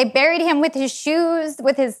 They buried him with his shoes,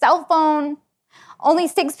 with his cell phone. Only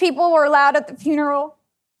 6 people were allowed at the funeral.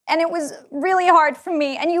 And it was really hard for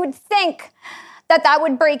me. And you would think that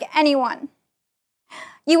would break anyone.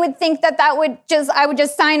 You would think that I would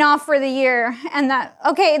just sign off for the year and that,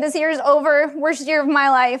 okay, this year is over, worst year of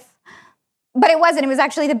my life. But it wasn't. It was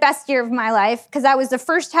actually the best year of my life because that was the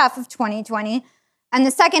first half of 2020. And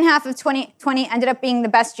the second half of 2020 ended up being the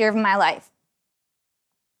best year of my life.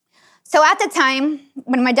 So at the time,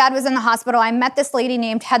 when my dad was in the hospital, I met this lady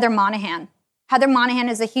named Heather Monahan. Heather Monahan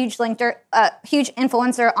is a huge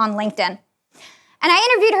influencer on LinkedIn. And I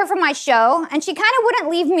interviewed her for my show, and she kind of wouldn't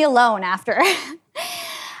leave me alone after.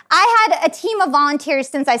 I had a team of volunteers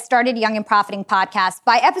since I started Young and Profiting Podcast.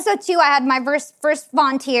 By episode 2, I had my first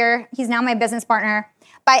volunteer. He's now my business partner.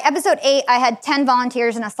 By episode 8, I had 10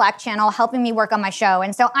 volunteers in a Slack channel helping me work on my show.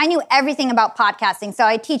 And so I knew everything about podcasting. So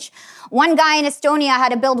I teach one guy in Estonia how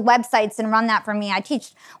to build websites and run that for me. I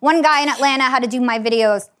teach one guy in Atlanta how to do my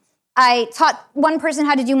videos. I taught one person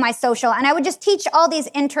how to do my social. And I would just teach all these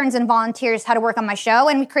interns and volunteers how to work on my show.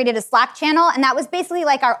 And we created a Slack channel. And that was basically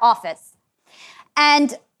like our office.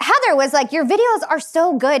 And Heather was like, your videos are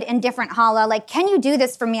so good and different, Hala. Like, can you do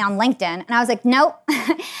this for me on LinkedIn? And I was like, nope,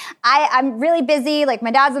 I'm really busy. Like, my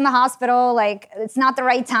dad's in the hospital. Like, it's not the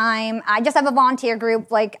right time. I just have a volunteer group.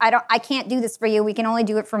 Like, I can't do this for you. We can only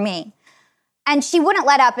do it for me. And she wouldn't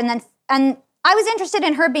let up. And I was interested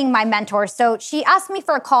in her being my mentor. So she asked me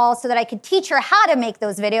for a call so that I could teach her how to make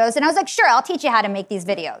those videos. And I was like, sure, I'll teach you how to make these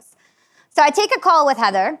videos. So I take a call with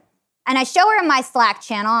Heather. And I show her in my Slack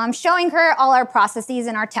channel. I'm showing her all our processes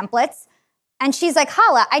and our templates. And she's like,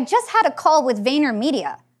 Hala, I just had a call with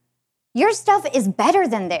VaynerMedia. Your stuff is better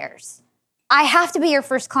than theirs. I have to be your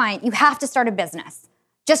first client. You have to start a business.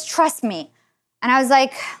 Just trust me. And I was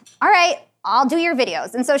like, all right, I'll do your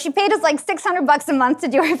videos. And so she paid us like $600 a month to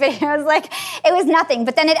do her videos. Like, it was nothing.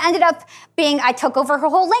 But then it ended up being, I took over her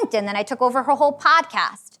whole LinkedIn. Then I took over her whole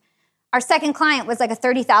podcast. Our second client was like a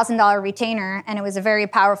 $30,000 retainer, and it was a very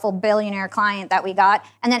powerful billionaire client that we got.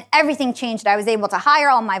 And then everything changed. I was able to hire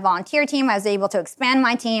all my volunteer team. I was able to expand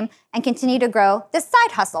my team and continue to grow this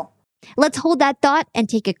side hustle. Let's hold that thought and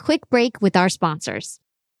take a quick break with our sponsors.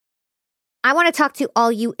 I want to talk to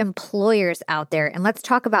all you employers out there, and let's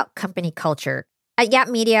talk about company culture. At Yap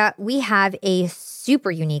Media, we have a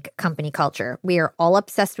super unique company culture. We are all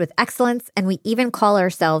obsessed with excellence, and we even call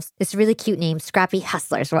ourselves this really cute name, Scrappy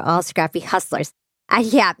Hustlers. We're all Scrappy Hustlers at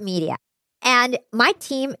Yap Media. And my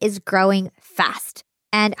team is growing fast.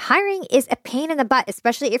 And hiring is a pain in the butt,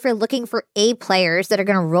 especially if you're looking for A players that are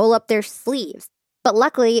going to roll up their sleeves. But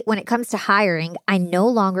luckily, when it comes to hiring, I no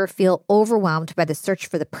longer feel overwhelmed by the search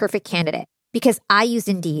for the perfect candidate because I use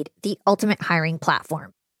Indeed, the ultimate hiring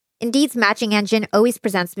platform. Indeed's matching engine always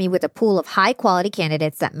presents me with a pool of high-quality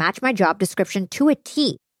candidates that match my job description to a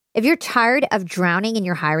T. If you're tired of drowning in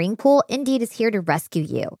your hiring pool, Indeed is here to rescue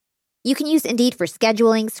you. You can use Indeed for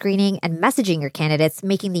scheduling, screening, and messaging your candidates,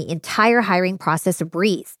 making the entire hiring process a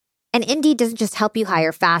breeze. And Indeed doesn't just help you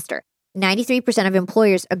hire faster. 93% of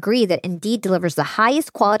employers agree that Indeed delivers the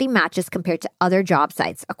highest quality matches compared to other job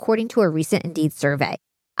sites, according to a recent Indeed survey.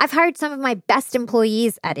 I've hired some of my best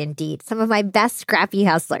employees at Indeed, some of my best scrappy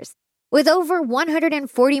hustlers. With over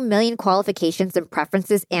 140 million qualifications and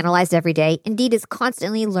preferences analyzed every day, Indeed is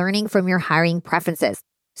constantly learning from your hiring preferences.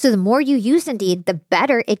 So the more you use Indeed, the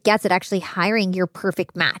better it gets at actually hiring your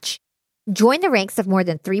perfect match. Join the ranks of more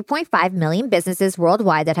than 3.5 million businesses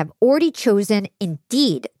worldwide that have already chosen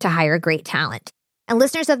Indeed to hire great talent. And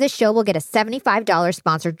listeners of this show will get a $75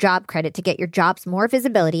 sponsored job credit to get your jobs more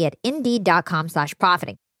visibility at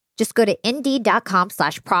Indeed.com/profiting. Just go to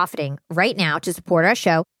Indeed.com/profiting right now to support our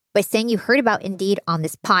show by saying you heard about Indeed on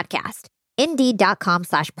this podcast.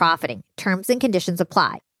 Indeed.com/profiting. Terms and conditions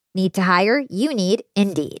apply. Need to hire? You need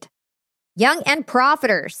Indeed. Young and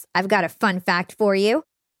profiters, I've got a fun fact for you.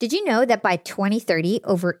 Did you know that by 2030,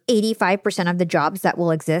 over 85% of the jobs that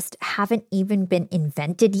will exist haven't even been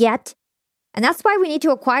invented yet? And that's why we need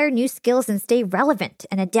to acquire new skills and stay relevant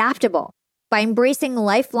and adaptable. By embracing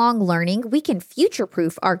lifelong learning, we can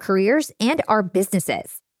future-proof our careers and our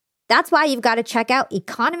businesses. That's why you've got to check out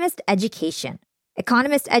Economist Education.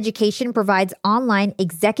 Economist Education provides online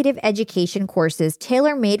executive education courses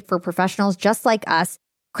tailor-made for professionals just like us,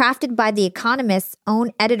 crafted by The Economist's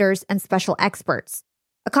own editors and special experts.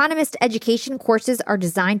 Economist Education courses are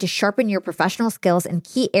designed to sharpen your professional skills in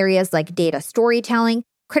key areas like data storytelling,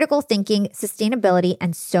 critical thinking, sustainability,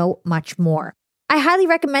 and so much more. I highly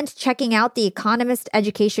recommend checking out the Economist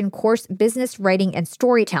Education course, Business Writing and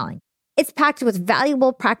Storytelling. It's packed with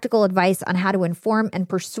valuable practical advice on how to inform and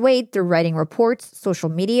persuade through writing reports, social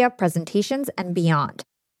media, presentations, and beyond.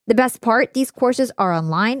 The best part, these courses are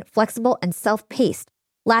online, flexible, and self-paced,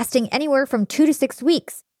 lasting anywhere from 2 to 6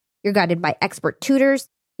 weeks. You're guided by expert tutors.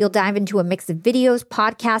 You'll dive into a mix of videos,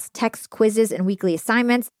 podcasts, texts, quizzes, and weekly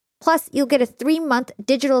assignments. Plus, you'll get a 3-month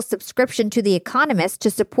digital subscription to The Economist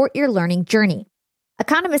to support your learning journey.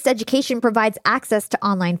 Economist Education provides access to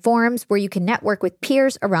online forums where you can network with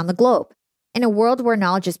peers around the globe. In a world where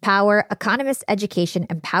knowledge is power, Economist Education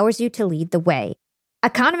empowers you to lead the way.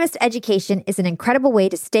 Economist education is an incredible way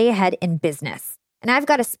to stay ahead in business. And I've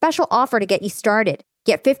got a special offer to get you started.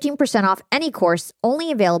 Get 15% off any course,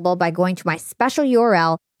 only available by going to my special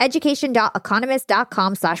URL,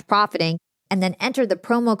 education.economist.com/profiting, and then enter the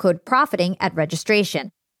promo code profiting at registration.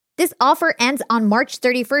 This offer ends on March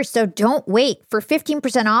 31st, so don't wait. For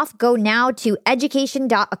 15% off, go now to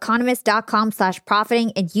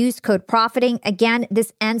education.economist.com/profiting and use code profiting. Again,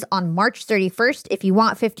 this ends on March 31st. If you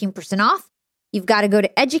want 15% off, you've got to go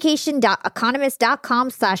to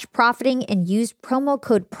education.economist.com/profiting and use promo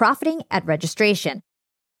code profiting at registration.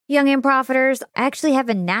 Young and profiters, I actually have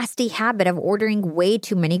a nasty habit of ordering way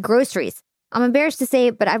too many groceries. I'm embarrassed to say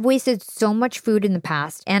it, but I've wasted so much food in the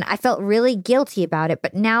past, and I felt really guilty about it,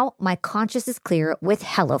 but now my conscience is clear with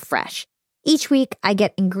HelloFresh. Each week, I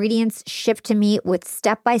get ingredients shipped to me with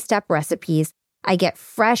step-by-step recipes. I get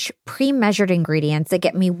fresh, pre-measured ingredients that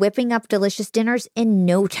get me whipping up delicious dinners in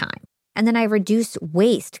no time. And then I reduce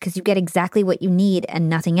waste because you get exactly what you need and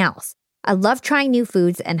nothing else. I love trying new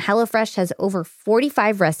foods, and HelloFresh has over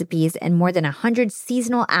 45 recipes and more than 100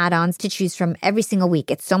 seasonal add-ons to choose from every single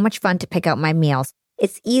week. It's so much fun to pick out my meals.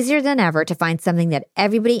 It's easier than ever to find something that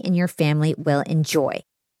everybody in your family will enjoy.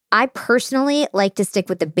 I personally like to stick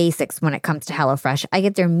with the basics when it comes to HelloFresh. I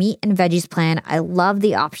get their meat and veggies plan. I love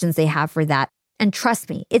the options they have for that. And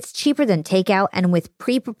trust me, it's cheaper than takeout, and with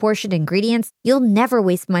pre-proportioned ingredients, you'll never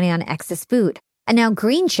waste money on excess food. And now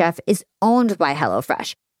Green Chef is owned by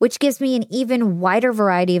HelloFresh, which gives me an even wider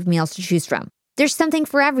variety of meals to choose from. There's something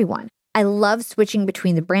for everyone. I love switching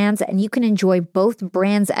between the brands, and you can enjoy both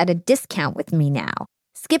brands at a discount with me now.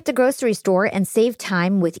 Skip the grocery store and save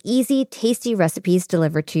time with easy, tasty recipes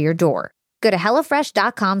delivered to your door. Go to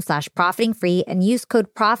HelloFresh.com/profitingfree and use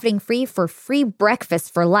code profitingfree for free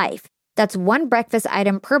breakfast for life. That's one breakfast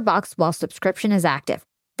item per box while subscription is active.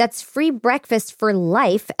 That's free breakfast for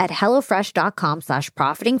life at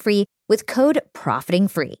HelloFresh.com/profitingfree with code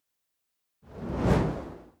profitingfree.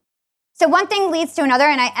 So one thing leads to another,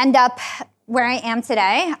 and I end up where I am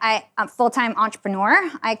today. I'm a full-time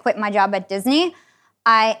entrepreneur. I quit my job at Disney.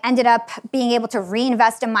 I ended up being able to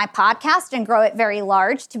reinvest in my podcast and grow it very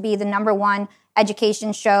large to be the #1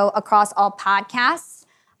 education show across all podcasts.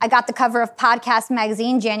 I got the cover of Podcast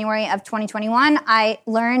Magazine January of 2021. I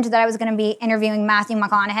learned that I was going to be interviewing Matthew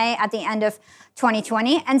McConaughey at the end of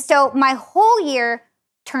 2020. And so my whole year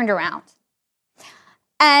turned around.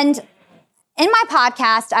 And in my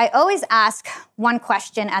podcast, I always ask one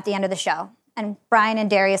question at the end of the show. And Brian and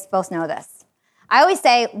Darius both know this. I always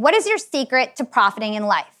say, what is your secret to profiting in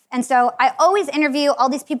life? And so I always interview all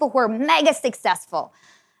these people who are mega successful.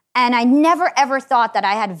 And I never, ever thought that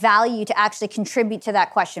I had value to actually contribute to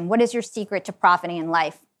that question. What is your secret to profiting in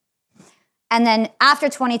life? And then after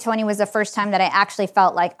 2020 was the first time that I actually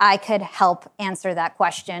felt like I could help answer that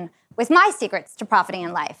question with my secrets to profiting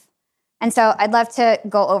in life. And so I'd love to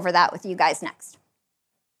go over that with you guys next.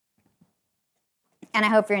 And I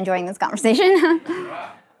hope you're enjoying this conversation.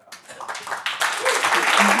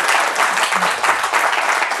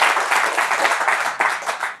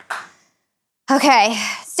 Okay,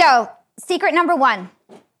 so secret #1,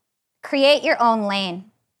 create your own lane.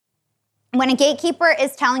 When a gatekeeper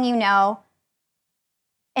is telling you no,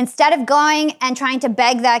 instead of going and trying to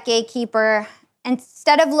beg that gatekeeper,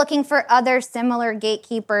 instead of looking for other similar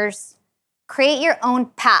gatekeepers, create your own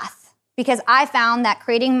path. Because I found that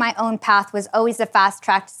creating my own path was always a fast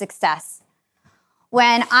track to success.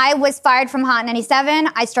 When I was fired from Hot 97,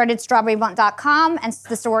 I started strawberryblunt.com and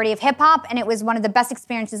the sorority of hip hop, and it was one of the best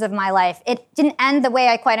experiences of my life. It didn't end the way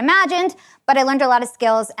I quite imagined, but I learned a lot of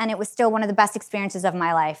skills, and it was still one of the best experiences of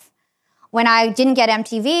my life. When I didn't get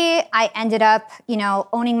MTV, I ended up,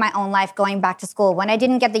 owning my own life, going back to school. When I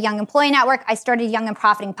didn't get the Young Employee Network, I started Young and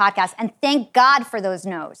Profiting Podcast, and thank God for those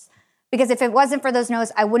no's. Because if it wasn't for those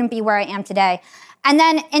no's, I wouldn't be where I am today. And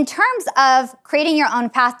then in terms of creating your own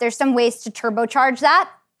path, there's some ways to turbocharge that.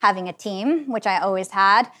 Having a team, which I always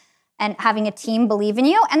had, and having a team believe in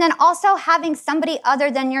you. And then also having somebody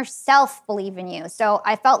other than yourself believe in you. So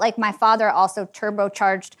I felt like my father also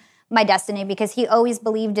turbocharged my destiny because he always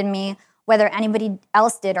believed in me, whether anybody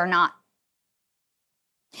else did or not.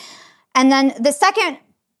 And then the second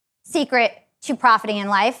secret to profiting in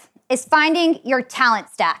life is finding your talent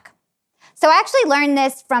stack. So I actually learned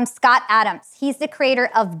this from Scott Adams. He's the creator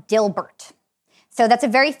of Dilbert. So that's a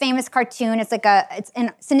very famous cartoon. It's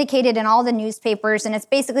syndicated in all the newspapers, and it's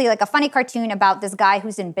basically like a funny cartoon about this guy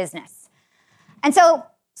who's in business. And so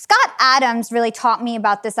Scott Adams really taught me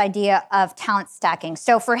about this idea of talent stacking.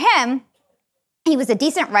 So for him, he was a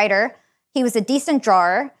decent writer, he was a decent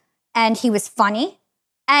drawer, and he was funny,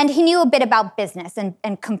 and he knew a bit about business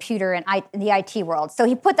and computer and the IT world. So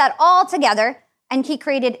he put that all together, and he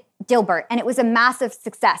created Dilbert, and it was a massive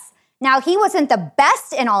success. Now, he wasn't the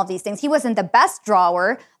best in all of these things. He wasn't the best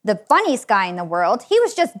drawer, the funniest guy in the world. He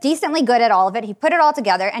was just decently good at all of it. He put it all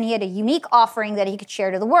together, and he had a unique offering that he could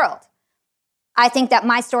share to the world. I think that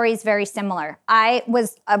my story is very similar. I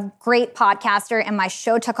was a great podcaster, and my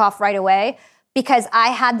show took off right away because I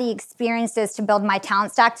had the experiences to build my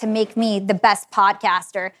talent stack to make me the best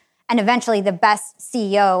podcaster and eventually the best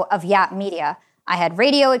CEO of Yap Media. I had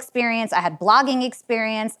radio experience, I had blogging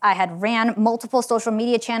experience, I had ran multiple social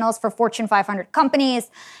media channels for Fortune 500 companies,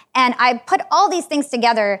 and I put all these things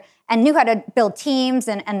together and knew how to build teams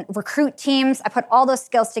and recruit teams. I put all those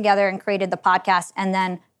skills together and created the podcast and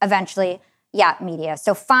then eventually Yap Media.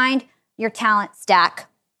 So find your talent stack.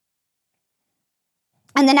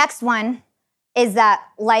 And the next one is that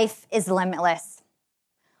life is limitless.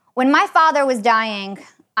 When my father was dying,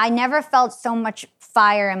 I never felt so much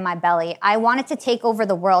fire in my belly. I wanted to take over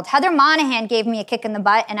the world. Heather Monahan gave me a kick in the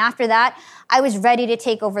butt, and after that, I was ready to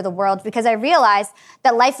take over the world because I realized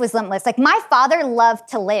that life was limitless. Like, my father loved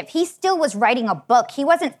to live. He still was writing a book. He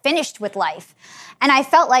wasn't finished with life. And I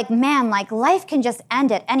felt like, man, like, life can just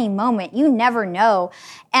end at any moment. You never know.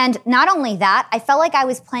 And not only that, I felt like I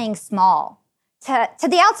was playing small. To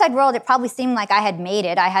the outside world, it probably seemed like I had made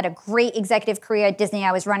it. I had a great executive career at Disney.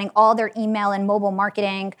 I was running all their email and mobile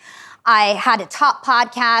marketing. I had a top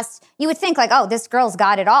podcast. You would think like, oh, this girl's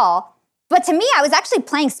got it all. But to me, I was actually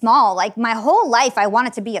playing small. Like, my whole life, I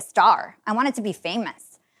wanted to be a star. I wanted to be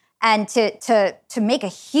famous and to make a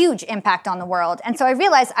huge impact on the world. And so I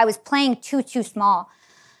realized I was playing too small.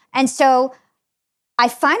 And so I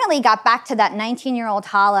finally got back to that 19-year-old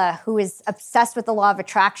Hala who is obsessed with the law of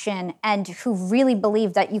attraction and who really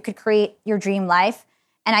believed that you could create your dream life.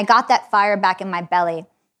 And I got that fire back in my belly.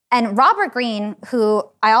 And Robert Greene, who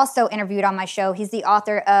I also interviewed on my show, he's the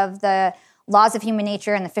author of The Laws of Human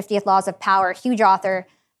Nature and the 50th Laws of Power, huge author.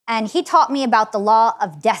 And he taught me about the law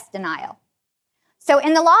of death denial. So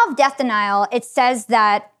in the law of death denial, it says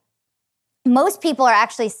that most people are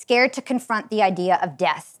actually scared to confront the idea of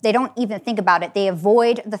death. They don't even think about it. They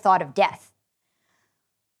avoid the thought of death.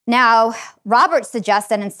 Now, Robert suggests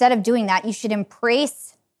that instead of doing that, you should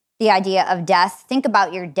embrace the idea of death, think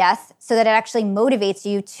about your death, so that it actually motivates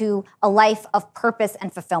you to a life of purpose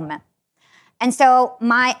and fulfillment. And so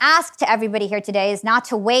my ask to everybody here today is not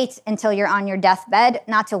to wait until you're on your deathbed,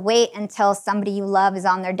 not to wait until somebody you love is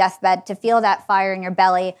on their deathbed, to feel that fire in your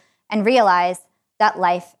belly and realize that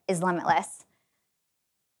life is limitless.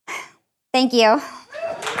 Thank you.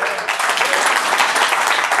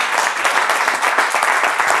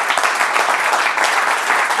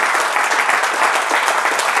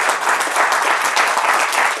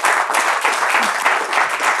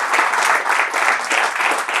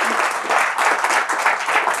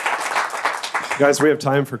 Guys, we have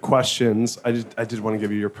time for questions. I did want to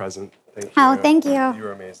give you your present. Thank you. Oh, thank you. You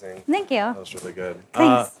were amazing. Thank you. That was really good.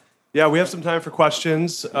 Thanks. Yeah, we have some time for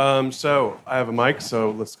questions. So I have a mic,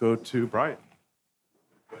 so let's go to Brian.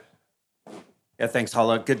 Yeah, thanks,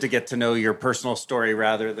 Hala. Good to get to know your personal story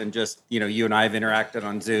rather than just, you and I have interacted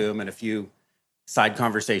on Zoom and a few side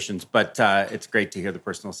conversations, but it's great to hear the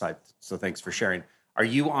personal side. So thanks for sharing. Are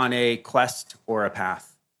you on a quest or a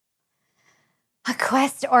path? A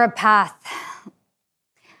quest or a path?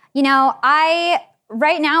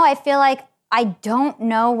 Right now I feel like I don't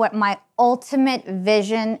know what my ultimate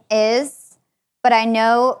vision is, but I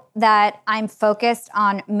know that I'm focused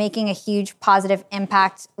on making a huge positive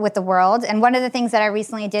impact with the world. And one of the things that I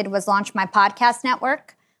recently did was launch my podcast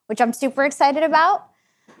network, which I'm super excited about.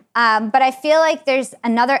 But I feel like there's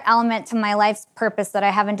another element to my life's purpose that I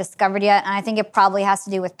haven't discovered yet, and I think it probably has to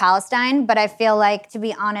do with Palestine. But I feel like, to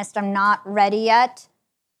be honest, I'm not ready yet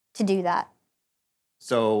to do that.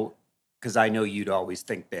 So, because I know you'd always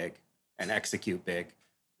think big and execute big.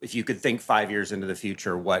 If you could think 5 years into the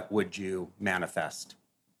future, what would you manifest?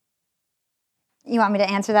 You want me to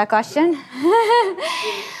answer that question?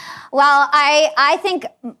 Well, I think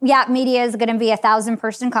Yap Media is going to be a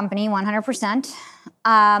 1,000-person company, 100%.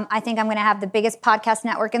 I think I'm going to have the biggest podcast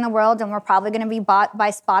network in the world, and we're probably going to be bought by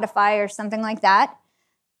Spotify or something like that.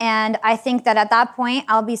 And I think that at that point,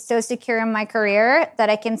 I'll be so secure in my career that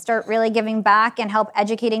I can start really giving back and help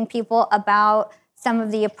educating people about some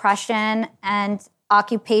of the oppression and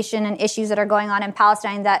occupation and issues that are going on in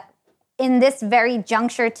Palestine that in this very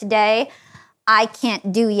juncture today, I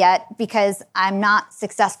can't do yet because I'm not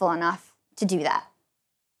successful enough to do that.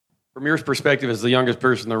 From your perspective as the youngest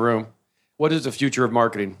person in the room, what is the future of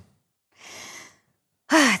marketing?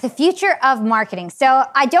 The future of marketing. So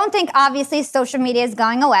I don't think, obviously, social media is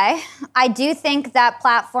going away. I do think that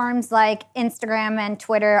platforms like Instagram and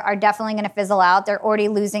Twitter are definitely going to fizzle out. They're already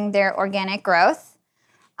losing their organic growth.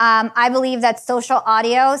 I believe that social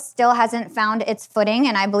audio still hasn't found its footing,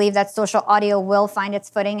 and I believe that social audio will find its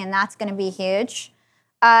footing, and that's going to be huge.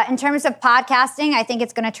 In terms of podcasting, I think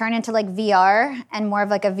it's going to turn into like VR and more of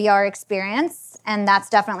like a VR experience, and that's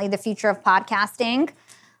definitely the future of podcasting.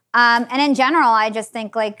 And in general, I just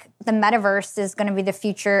think like the metaverse is going to be the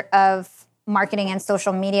future of marketing and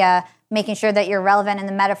social media, making sure that you're relevant in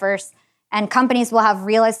the metaverse. And companies will have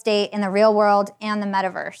real estate in the real world and the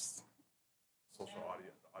metaverse. Social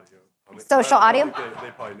audio. Social audio?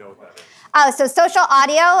 They probably know what that is. Oh, so social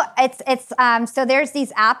audio, it's so there's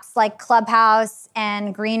these apps like Clubhouse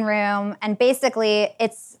and Green Room, and basically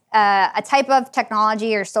it's a type of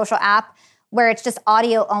technology or social app where it's just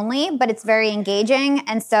audio only, but it's very engaging.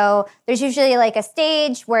 And so there's usually like a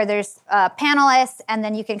stage where there's panelists, and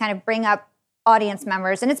then you can kind of bring up audience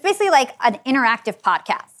members. And it's basically like an interactive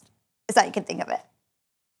podcast, is how you can think of it.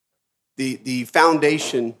 The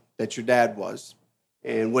foundation that your dad was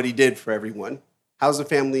and what he did for everyone, how's the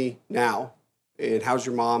family now? And how's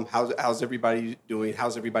your mom? How's everybody doing?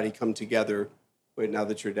 How's everybody come together now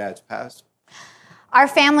that your dad's passed? Our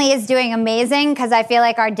family is doing amazing because I feel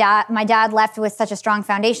like my dad left with such a strong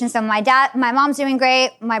foundation. So my mom's doing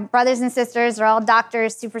great. My brothers and sisters are all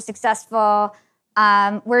doctors, super successful.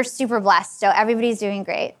 We're super blessed. So everybody's doing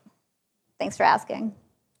great. Thanks for asking.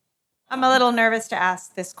 I'm a little nervous to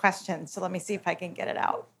ask this question, so let me see if I can get it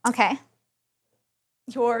out. Okay.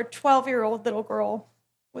 Your 12-year-old little girl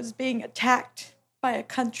was being attacked by a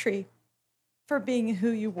country for being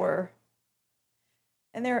who you were.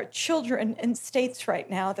 And there are children in states right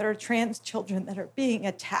now that are trans children that are being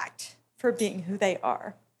attacked for being who they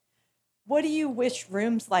are. What do you wish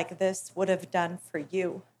rooms like this would have done for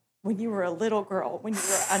you when you were a little girl, when you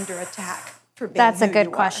were under attack for being That's who a good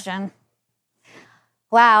you question.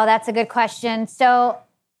 Wow, that's a good question. So,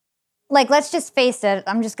 like, let's just face it.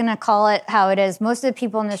 I'm just going to call it how it is. Most of the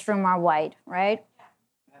people in this room are white, right?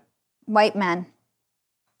 White men.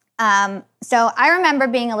 So I remember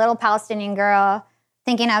being a little Palestinian girl,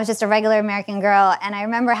 thinking I was just a regular American girl. And I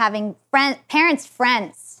remember having parents'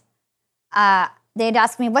 friends. They'd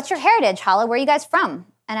ask me, what's your heritage, Hala? Where are you guys from?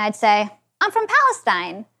 And I'd say, I'm from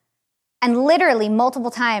Palestine. And literally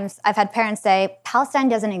multiple times I've had parents say, Palestine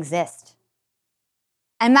doesn't exist.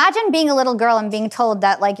 Imagine being a little girl and being told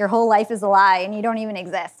that like your whole life is a lie and you don't even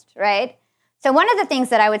exist, right? So one of the things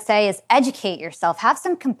that I would say is educate yourself. Have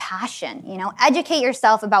some compassion, educate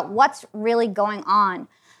yourself about what's really going on.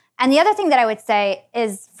 And the other thing that I would say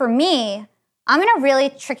is, for me, I'm in a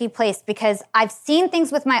really tricky place because I've seen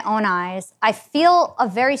things with my own eyes. I feel a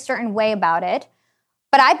very certain way about it,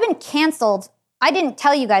 but I've been canceled. I didn't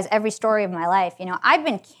tell you guys every story of my life. I've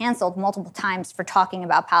been canceled multiple times for talking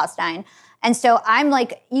about Palestine. And so I'm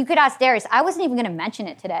like, you could ask Darius, I wasn't even going to mention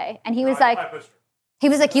it today. And he was like,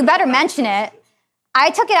 you better mention it. I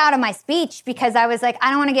took it out of my speech because I was like, I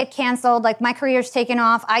don't want to get canceled. Like, my career's taken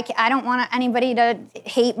off. I don't want anybody to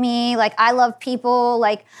hate me. Like, I love people.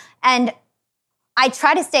 And I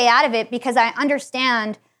try to stay out of it because I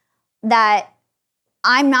understand that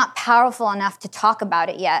I'm not powerful enough to talk about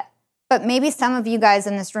it yet. But maybe some of you guys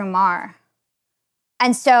in this room are.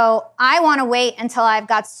 And so I want to wait until I've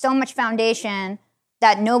got so much foundation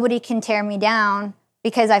that nobody can tear me down,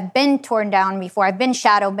 because I've been torn down before. I've been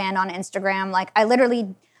shadow banned on Instagram. Like,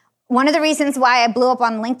 one of the reasons why I blew up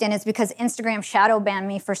on LinkedIn is because Instagram shadow banned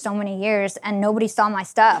me for so many years and nobody saw my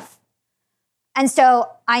stuff. And so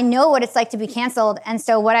I know what it's like to be canceled. And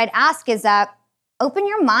so what I'd ask is that open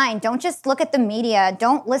your mind. Don't just look at the media.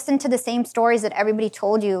 Don't listen to the same stories that everybody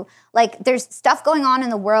told you. Like, there's stuff going on in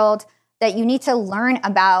the world that you need to learn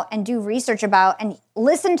about and do research about and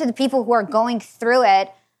listen to the people who are going through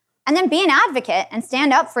it, and then be an advocate and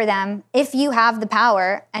stand up for them if you have the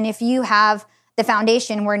power and if you have the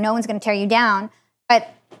foundation where no one's going to tear you down.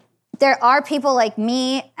 But there are people like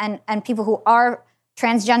me and people who are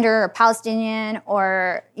transgender or Palestinian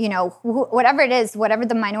or, whatever it is, whatever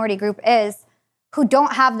the minority group is, who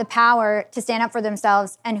don't have the power to stand up for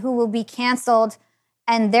themselves and who will be canceled,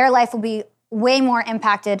 and their life will be way more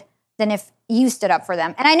impacted than if you stood up for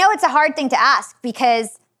them. And I know it's a hard thing to ask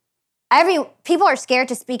because people are scared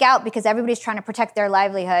to speak out because everybody's trying to protect their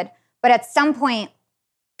livelihood. But at some point,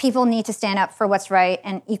 people need to stand up for what's right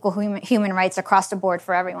and equal human rights across the board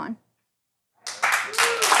for everyone.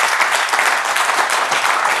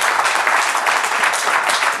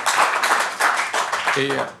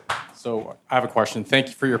 Hey, so I have a question. Thank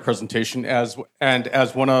you for your presentation. As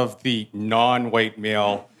one of the non-white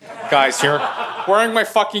male guys here, wearing my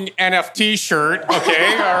fucking NFT shirt,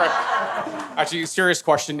 okay? Or, actually, serious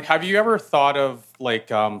question. Have you ever thought of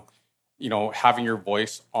having your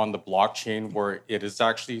voice on the blockchain where it is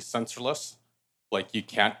actually censorless? Like you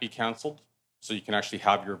can't be canceled, so you can actually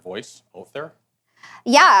have your voice out there?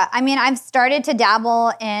 Yeah, I mean, I've started to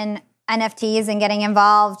dabble in NFTs and getting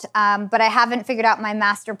involved, but I haven't figured out my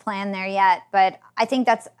master plan there yet. But I think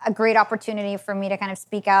that's a great opportunity for me to kind of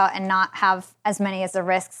speak out and not have as many as the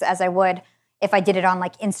risks as I would if I did it on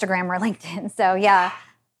like Instagram or LinkedIn. So yeah,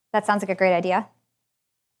 that sounds like a great idea.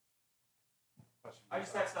 I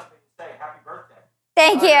just had something to say. Happy birthday.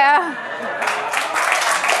 Thank you.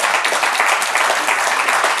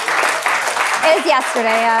 It was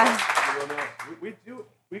yesterday, yeah.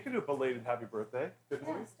 We could do a belated happy birthday, couldn't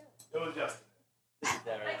we? It was yesterday.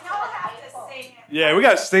 Y'all have to sing it. Yeah, we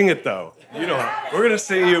gotta sing it though. You know, we're gonna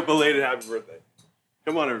sing you a belated happy birthday.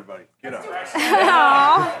 Come on, everybody, get up.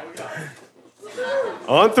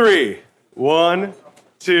 On 3. 1,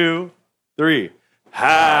 2, 3.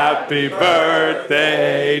 Happy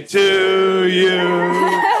birthday to you.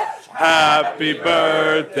 Happy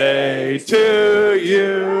birthday to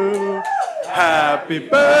you. Happy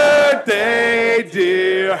birthday,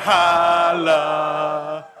 dear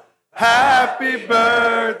Hala. Happy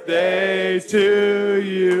birthday to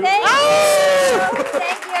you. Thank you.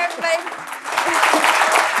 Thank you, everybody.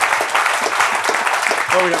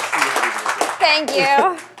 Oh, we have to sing happy birthday. Thank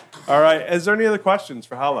you. All right. Is there any other questions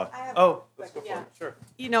for Hala? Let's go for it. Sure.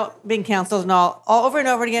 You know, being canceled and all over and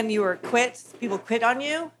over again, you were quit. People quit on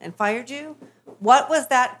you and fired you. What was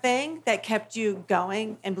that thing that kept you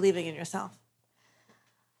going and believing in yourself?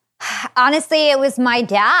 Honestly, it was my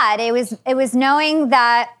dad. It was knowing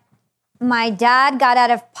that my dad got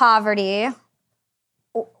out of poverty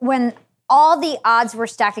when all the odds were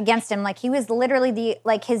stacked against him. Like he was literally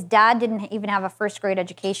his dad didn't even have a first grade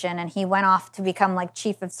education and he went off to become like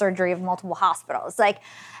chief of surgery of multiple hospitals.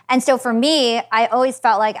 And so for me, I always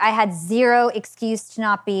felt like I had zero excuse to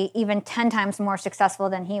not be even 10 times more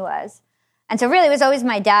successful than he was. And so really it was always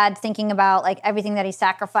my dad thinking about like everything that he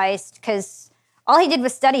sacrificed, because all he did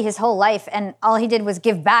was study his whole life and all he did was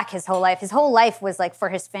give back his whole life. His whole life was like for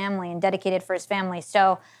his family and dedicated for his family.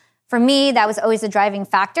 So for me, that was always a driving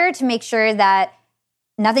factor to make sure that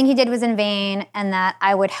nothing he did was in vain and that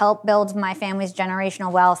I would help build my family's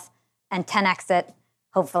generational wealth and 10x it,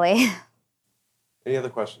 hopefully. Any other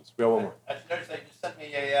questions? We have one more. I just noticed that you just sent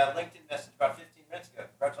me a LinkedIn message about 15 minutes ago.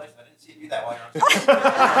 Congratulations. I didn't see you do that while you were on stage.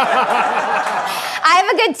 I have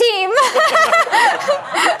a good team.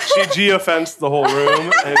 She geofenced the whole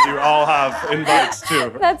room, and you all have invites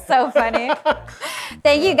too. That's so funny.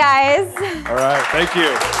 Thank you, guys. All right. Thank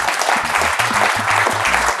you.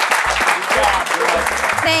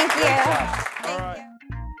 Thank you.